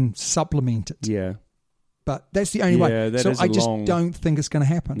to then supplement it. Yeah. But that's the only way. So I just don't think it's going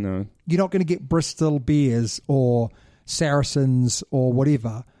to happen. No. You're not going to get Bristol Bears or Saracens or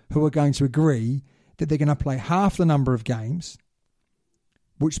whatever who are going to agree that they're going to play half the number of games,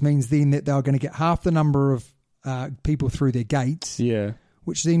 which means then that they're going to get half the number of people through their gates,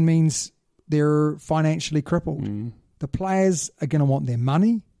 which then means they're financially crippled. The players are going to want their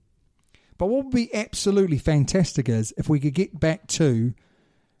money. But what would be absolutely fantastic is if we could get back to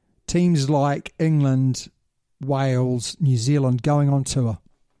teams like England, Wales, New Zealand going on tour.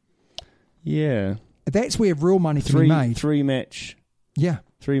 Yeah. That's where real money can be made. Three matches.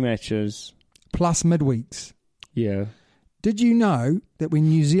 Plus midweeks. Yeah. Did you know that when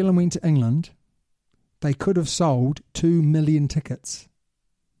New Zealand went to England, they could have sold 2 million tickets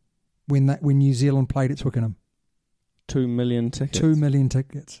when New Zealand played at Twickenham? 2 million tickets? 2 million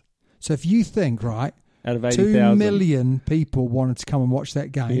tickets. So if you think, right, out of 80,000, 2 million people wanted to come and watch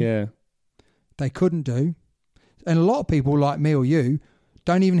that game, they couldn't do. And a lot of people like me or you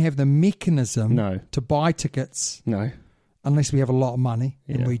don't even have the mechanism to buy tickets unless we have a lot of money,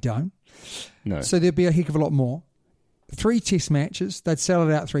 and we don't. No. So there'd be a heck of a lot more. 3 test matches, they'd sell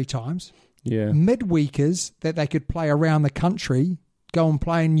it out 3 times. Yeah. Midweekers that they could play around the country, go and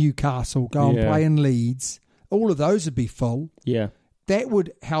play in Newcastle, go and play in Leeds. All of those would be full. Yeah. That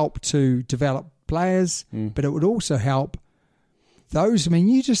would help to develop players, but it would also help those. I mean,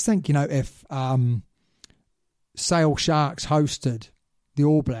 you just think, if Sale Sharks hosted the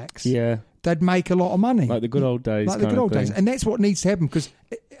All Blacks, they'd make a lot of money. Like the good old days. And that's what needs to happen because,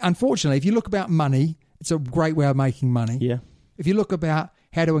 unfortunately, if you look about money, it's a great way of making money. Yeah. If you look about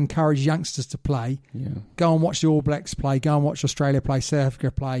how to encourage youngsters to play, go and watch the All Blacks play, go and watch Australia play, South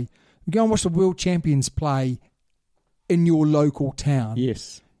Africa play, go and watch the world champions play in your local town.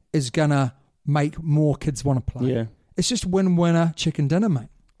 Yes. Is going to make more kids want to play. Yeah. It's just win-winner chicken dinner, mate.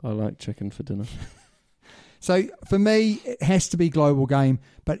 I like chicken for dinner. So for me, it has to be global game,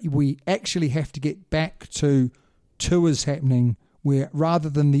 but we actually have to get back to tours happening where rather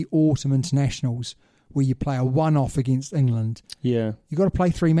than the autumn internationals where you play a one-off against England, you got to play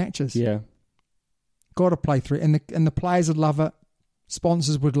 3 matches. Yeah. Got to play 3. And the players would love it.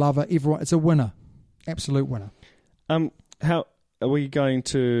 Sponsors would love it. Everyone, it's a winner. Absolute winner. How are we going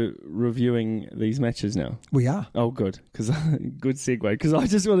to reviewing these matches now? We are. Oh, good. Good segue. Because I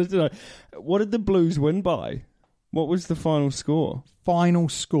just wanted to know, what did the Blues win by? What was the final score? Final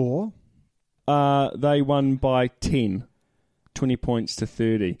score? They won by 10. 20 points to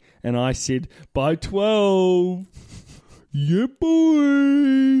 30. And I said, by 12. Yeah,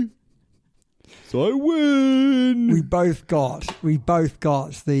 boy. So I win. We both got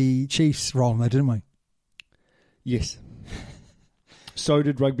the Chiefs wrong, though, didn't we? Yes. So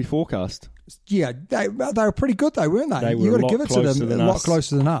did Rugby Forecast. Yeah, they were pretty good though, weren't they? You got to give it to them. A lot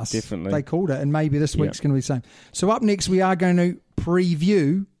closer than us. Definitely. They called it, and maybe this week's going to be the same. So up next, we are going to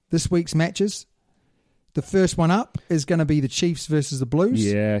preview this week's matches. The first one up is going to be the Chiefs versus the Blues.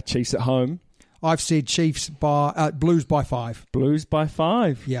 Yeah, Chiefs at home. I've said Blues by 5. Blues by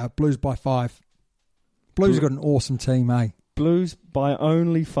 5. Yeah, Blues by 5. Blues have got an awesome team, eh? Blues by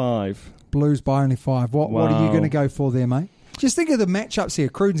only 5. Blues by only 5. What are you going to go for there, mate? Just think of the matchups here.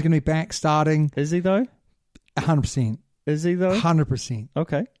 Cruden's going to be back starting. Is he, though? 100%. Is he, though? 100%.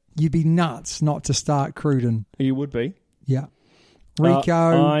 Okay. You'd be nuts not to start Cruden. You would be. Yeah.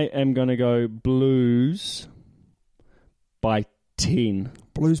 Rico. I am going to go Blues by 10.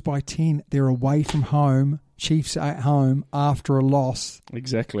 Blues by 10. They're away from home. Chiefs at home after a loss.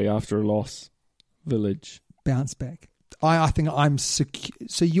 Exactly, after a loss. Village. Bounce back. I think I'm secure.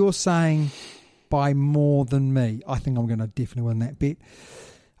 So you're saying by more than me. I think I'm going to definitely win that bet.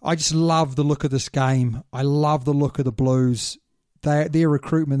 I just love the look of this game. I love the look of the Blues. Their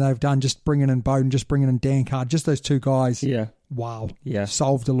recruitment they've done, just bringing in Bowden, just bringing in Dan Carr, just those 2 guys. Yeah. Wow. Yeah.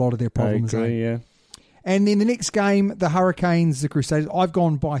 Solved a lot of their problems. I agree, yeah. And then the next game, the Hurricanes, the Crusaders. I've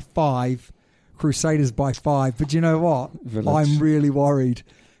gone by 5. Crusaders by 5. But you know what? Village. I'm really worried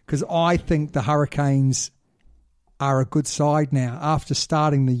because I think the Hurricanes are a good side now. After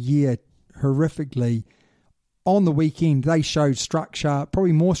starting the year horrifically, on the weekend they showed structure,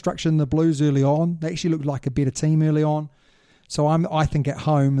 probably more structure than the Blues early on. They actually looked like a better team early on. So I think at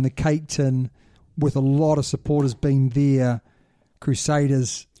home in the Cape Tin, with a lot of supporters being there,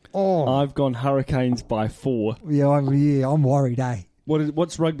 Crusaders. Oh, I've gone Hurricanes by 4. Yeah, I'm worried, eh?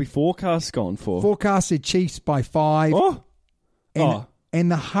 What's Rugby Forecast gone for? Forecast said Chiefs by 5.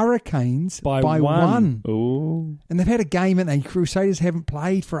 And the Hurricanes by 1. Ooh. And they've had a game, and the Crusaders haven't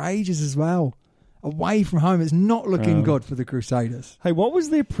played for ages as well. Away from home, it's not looking good for the Crusaders. Hey, what was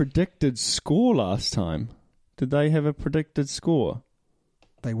their predicted score last time? Did they have a predicted score?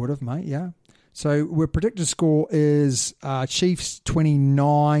 They would have, mate, yeah. So our predicted score is Chiefs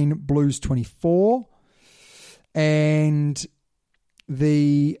 29, Blues 24. And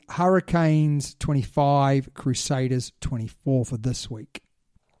the Hurricanes 25, Crusaders 24 for this week.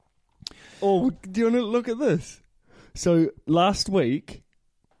 Oh, do you want to look at this? So last week,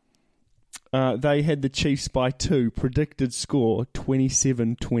 they had the Chiefs by 2. Predicted score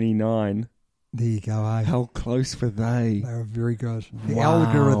 27-29. There you go, eh? How close were they? They were very good. The Wow.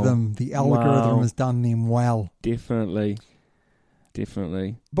 algorithm has done them well. Definitely.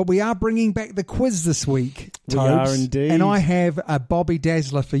 But we are bringing back the quiz this week, We Tobes. are indeed. And I have a Bobby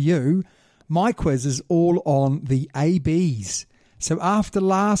Dazzler for you. My quiz is all on the ABs. So after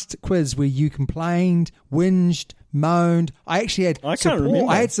last quiz where you complained, whinged, moaned, I actually had I can't support.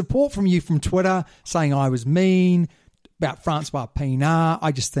 remember. I had support from you from Twitter saying I was mean about Francois Pienaar.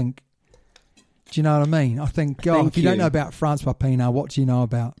 I just think, do you know what I mean? I think, God, Thank if you don't you. know about Francois Pienaar, what do you know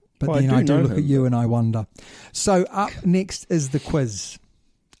about? But Well, then I I do do know look him, at you but- and I wonder. So up next is the quiz.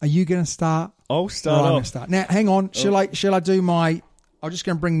 Are you going to start? I'll Or start I'm off. going to start. Now, hang on. Shall I do my... I'm just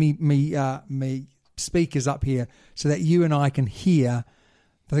going to bring me speakers up here so that you and I can hear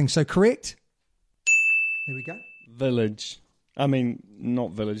the thing. So correct? There we go. Village. I mean,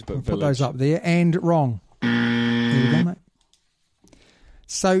 not village, but We'll village. put those up there. And wrong. There we go, mate.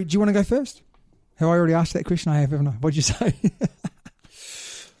 So do you want to go first? Have I already asked that question? I have, haven't I? What'd you say?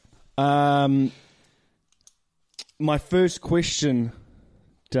 My first question,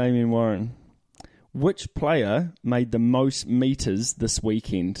 Damien Warren. Which player made the most meters this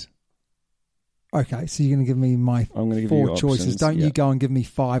weekend? Okay, so you're going to give me my I'm going to give 4 you choices. options, Don't yeah. you go and give me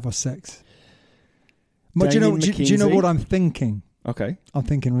 5 or 6. But do you know McKenzie. what I'm thinking? Okay. I'm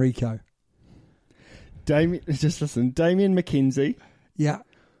thinking Rico. Just listen. Damien McKenzie, Yeah.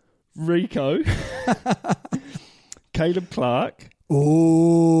 Rico, Caleb Clark,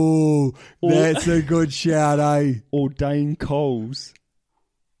 Oh, Or- that's a good shout, eh? or Dane Coles.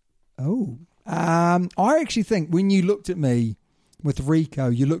 Oh. I actually think when you looked at me with Rico,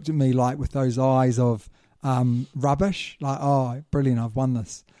 you looked at me like with those eyes of rubbish. Like, oh, brilliant, I've won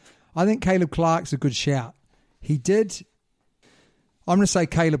this. I think Caleb Clark's a good shout. He did. I'm going to say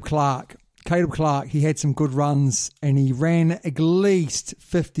Caleb Clark. Caleb Clark, he had some good runs and he ran at least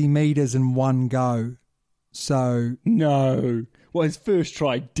 50 metres in one go. So, No. Well, his first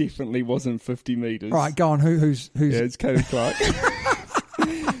try definitely wasn't 50 metres. all right, go on. Who's? Yeah, it's Caleb Clark.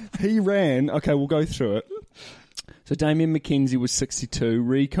 He ran. Okay, we'll go through it. So Damien McKenzie was 62,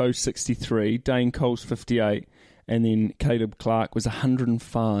 Rico 63, Dane Coles 58, and then Caleb Clark was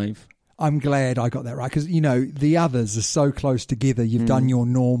 105. I'm glad I got that right because, you know, the others are so close together. You've done your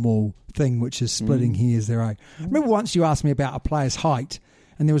normal thing, which is splitting hairs there. I remember once you asked me about a player's height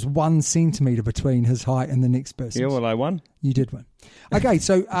and there was 1 centimetre between his height and the next person. Yeah, well, I won. You did win. Okay,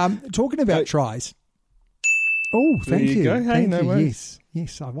 so talking about tries. Oh, thank There you go. Hey, Thank no you. worries.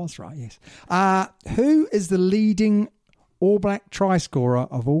 Yes, I was right, yes. Who is the leading All Black try scorer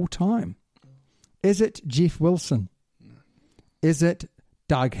of all time? Is it Jeff Wilson? Is it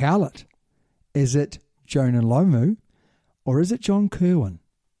Doug Howlett? Is it Jonah Lomu? Or is it John Kerwin?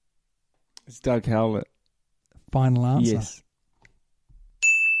 It's Doug Howlett. Final answer. Yes.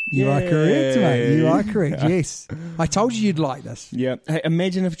 You are correct, mate. You are Yay. correct, yes. I told you you'd like this. Yeah. Hey,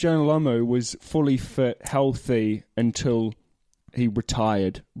 imagine if Jonah Lomu was fully fit, healthy until he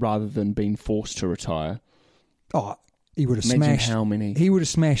retired rather than being forced to retire. Oh, he would have Imagine smashed. how many. He would have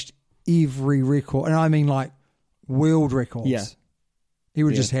smashed every record, and I mean like world records. Yeah. He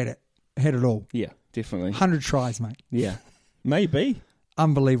would have Yeah. just had it all. Yeah, definitely. 100 tries, mate. Yeah. Maybe.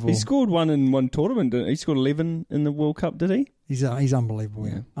 Unbelievable. He scored one in one tournament, didn't he? He scored 11 in the World Cup, did he? He's unbelievable.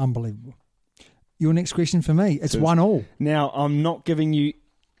 Yeah. Yeah. Unbelievable. Your next question for me. It's So 1-1. Now, I'm not giving you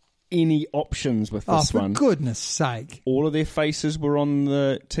any options with Oh, this for one. goodness sake. All of their faces were on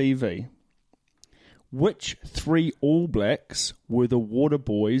the TV. Which 3 All Blacks were the Water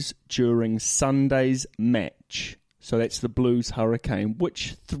Boys during Sunday's match? So that's the Blues Hurricane.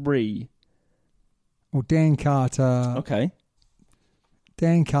 Which 3? Well, Dan Carter. Okay.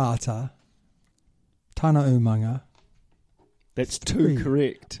 Dan Carter. Tana Umanga. That's 2 3.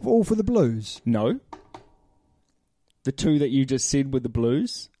 correct. All for the Blues. No. The 2 that you just said were the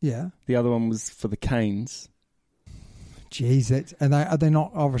Blues. Yeah. The other one was for the Canes. Jeez, are they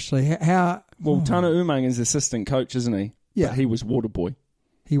not obviously? How? Well, Tana Umang is assistant coach, isn't he? Yeah. But he was Water Boy.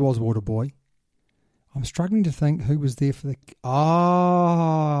 He was Water Boy. I'm struggling to think who was there for the...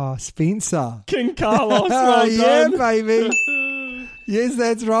 Ah, Spencer. King Carlos, well yeah, done. baby. Yes,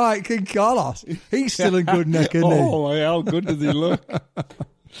 that's right. King Carlos. He's still in good nick, isn't he? Oh, how good does he look?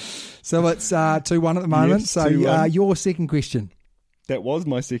 So it's 2-1 at the moment. Yes, so 2-1. your second question. That was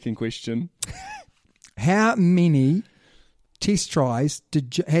my second question. How many test tries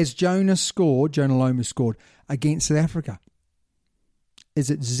has Jonah Lomu scored against South Africa? Is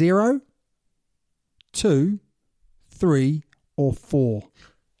it 0, 2, 3, or 4?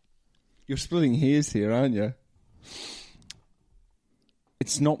 You're splitting hairs here, aren't you?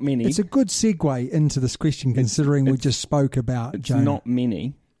 It's not many. It's a good segue into this question, considering we just spoke about It's Jonah. not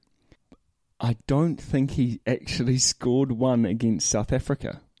many. I don't think he actually scored one against South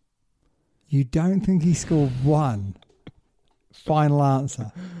Africa. You don't think he scored one? Final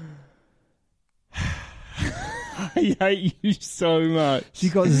answer. I hate you so much. So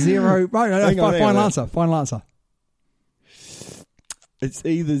you got 0. Right, Hang on, final answer. Final answer. It's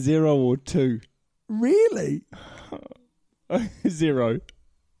either 0 or 2. Really? 0.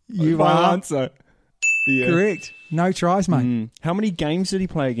 You Final are answer. Yeah. correct. No tries, mate. How many games did he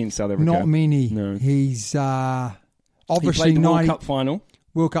play against South Africa? Not many. No. He's He obviously played the World 90 Cup final.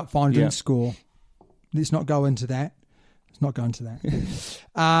 World Cup final, Yeah. didn't score. Let's not go into that. Let's not go into that.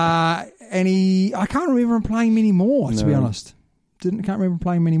 And I can't remember him playing many more, to be honest. Can't remember him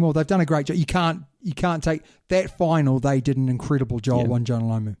playing many more. They've done a great job. You can't take that final. They did an incredible job on Jonah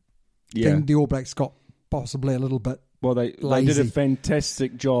Lomu. Yeah. Then the All Blacks got possibly a little bit Well, they did a lazy.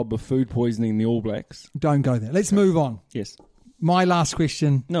 fantastic job of food poisoning the All Blacks. Don't go there. Let's move on. Yes. My last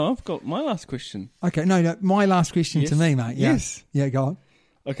question. No, I've got my last question. Okay, no, my last question to Yes. me, mate. Yeah. Yes. Yeah, go on.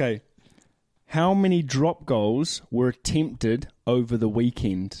 Okay. How many drop goals were attempted over the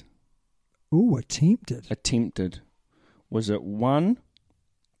weekend? Ooh, attempted. Attempted. Was it 1,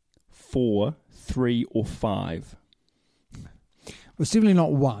 4, 3, or 5? Well, it's definitely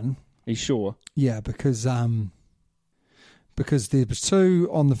not one. Are you sure? Yeah, because there was 2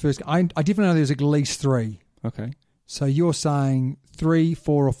 on the first. I definitely know there's at least 3. Okay. So you're saying 3,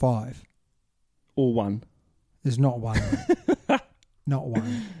 4, or 5? Or 1? There's not one. Not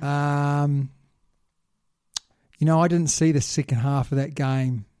one. I didn't see the second half of that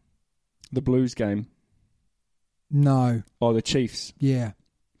game. The Blues game? No. Oh, the Chiefs. Yeah.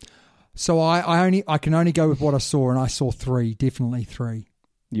 So I can only go with what I saw, and I saw 3, definitely 3.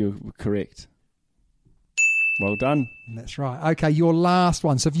 You're correct. Well done. That's right. Okay, your last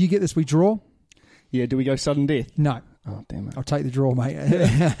one. So if you get this, we draw? Yeah, do we go sudden death? No. Oh, damn it. I'll take the draw, mate.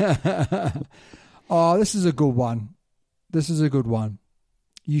 Oh, this is a good one. This is a good one.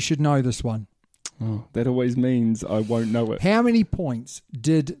 You should know this one. Oh, that always means I won't know it. How many points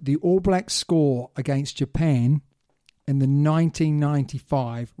did the All Blacks score against Japan in the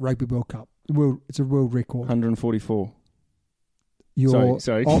 1995 Rugby World Cup? It's a world record. 144. Your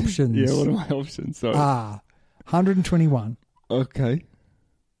Sorry. options Yeah, what are my options? Sorry. are 121, Okay.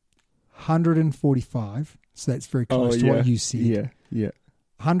 145, so that's very close to what you said. Yeah.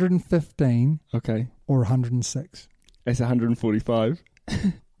 115 Okay. or 106. That's 145.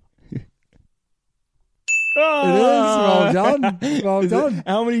 It is. Well done. Well done.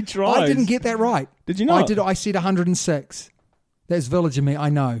 How many tries? I didn't get that right. Did you not? I said 106. That's village of me, I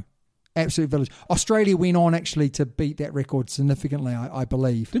know. Absolute village. Australia went on actually to beat that record significantly, I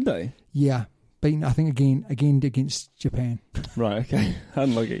believe. Did they? Yeah. Beaten, I think, again against Japan. Right, okay.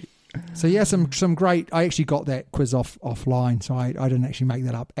 Unlucky. So, yeah, some great... I actually got that quiz offline, so I didn't actually make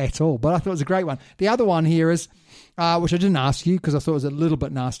that up at all. But I thought it was a great one. The other one here is, which I didn't ask you because I thought it was a little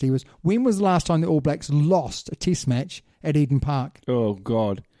bit nasty, was when was the last time the All Blacks lost a test match at Eden Park? Oh,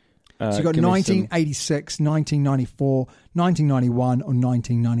 God. So you got 1986, 1994, 1991 or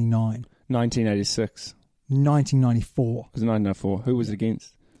 1999? 1986. 1994. It was 1994. Who was it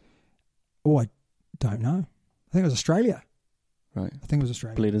against? Oh, I don't know. I think it was Australia. Right. I think it was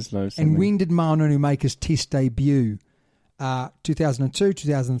Australia. Bledisloe. And when did Maununu make his test debut? 2002,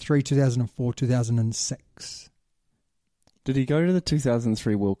 2003, 2004, 2006. Did he go to the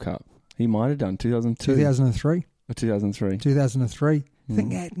 2003 World Cup? He might have done 2002. 2003. Or 2003. 2003. I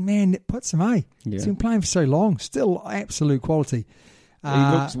think that, man, it puts him, eh? Yeah. He's been playing for so long. Still absolute quality. He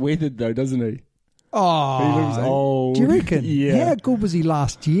looks weathered, though, doesn't he? Oh. He looks old. Do you reckon? Yeah. How good was he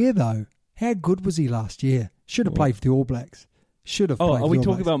last year, though? How good was he last year? Should have played for the All Blacks. Should have played for the are we All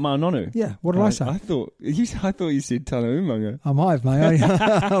talking Blacks. about Maunonu? Yeah. What did I say? I thought you said Tana Umaga. I might have, mate.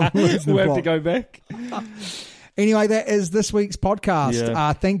 I'm losing We'll the have to plot. go back. Anyway, that is this week's podcast.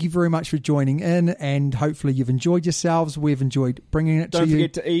 Yeah. Thank you very much for joining in, and hopefully you've enjoyed yourselves. We've enjoyed bringing it Don't to you.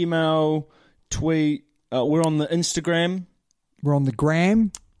 forget to email, tweet. We're on the Instagram. We're on the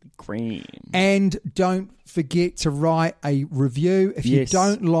gram. Cream. And don't forget to write a review. If you Yes.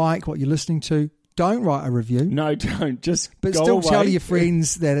 don't like what you're listening to, don't write a review. No, don't. Just But go still away. tell your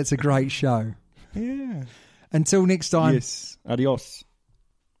friends that it's a great show. Yeah. Until next time. Yes. Adios.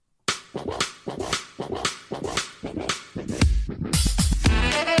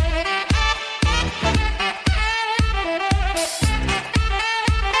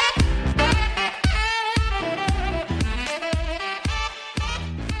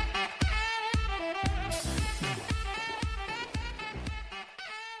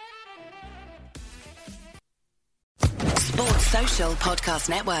 Sports Social Podcast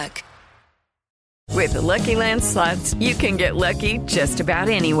Network. With the Lucky Land Slots, you can get lucky just about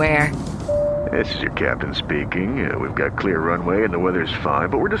anywhere. This is your captain speaking. We've got clear runway and the weather's fine,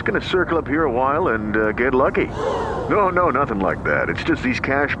 but we're just going to circle up here a while and get lucky. No, nothing like that. It's just these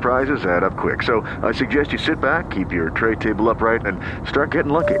cash prizes add up quick. So I suggest you sit back, keep your tray table upright, and start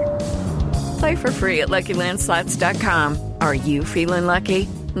getting lucky. Play for free at LuckyLandSlots.com. Are you feeling lucky?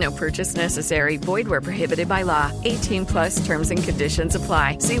 No purchase necessary. Void where prohibited by law. 18+ terms and conditions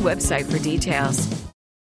apply. See website for details.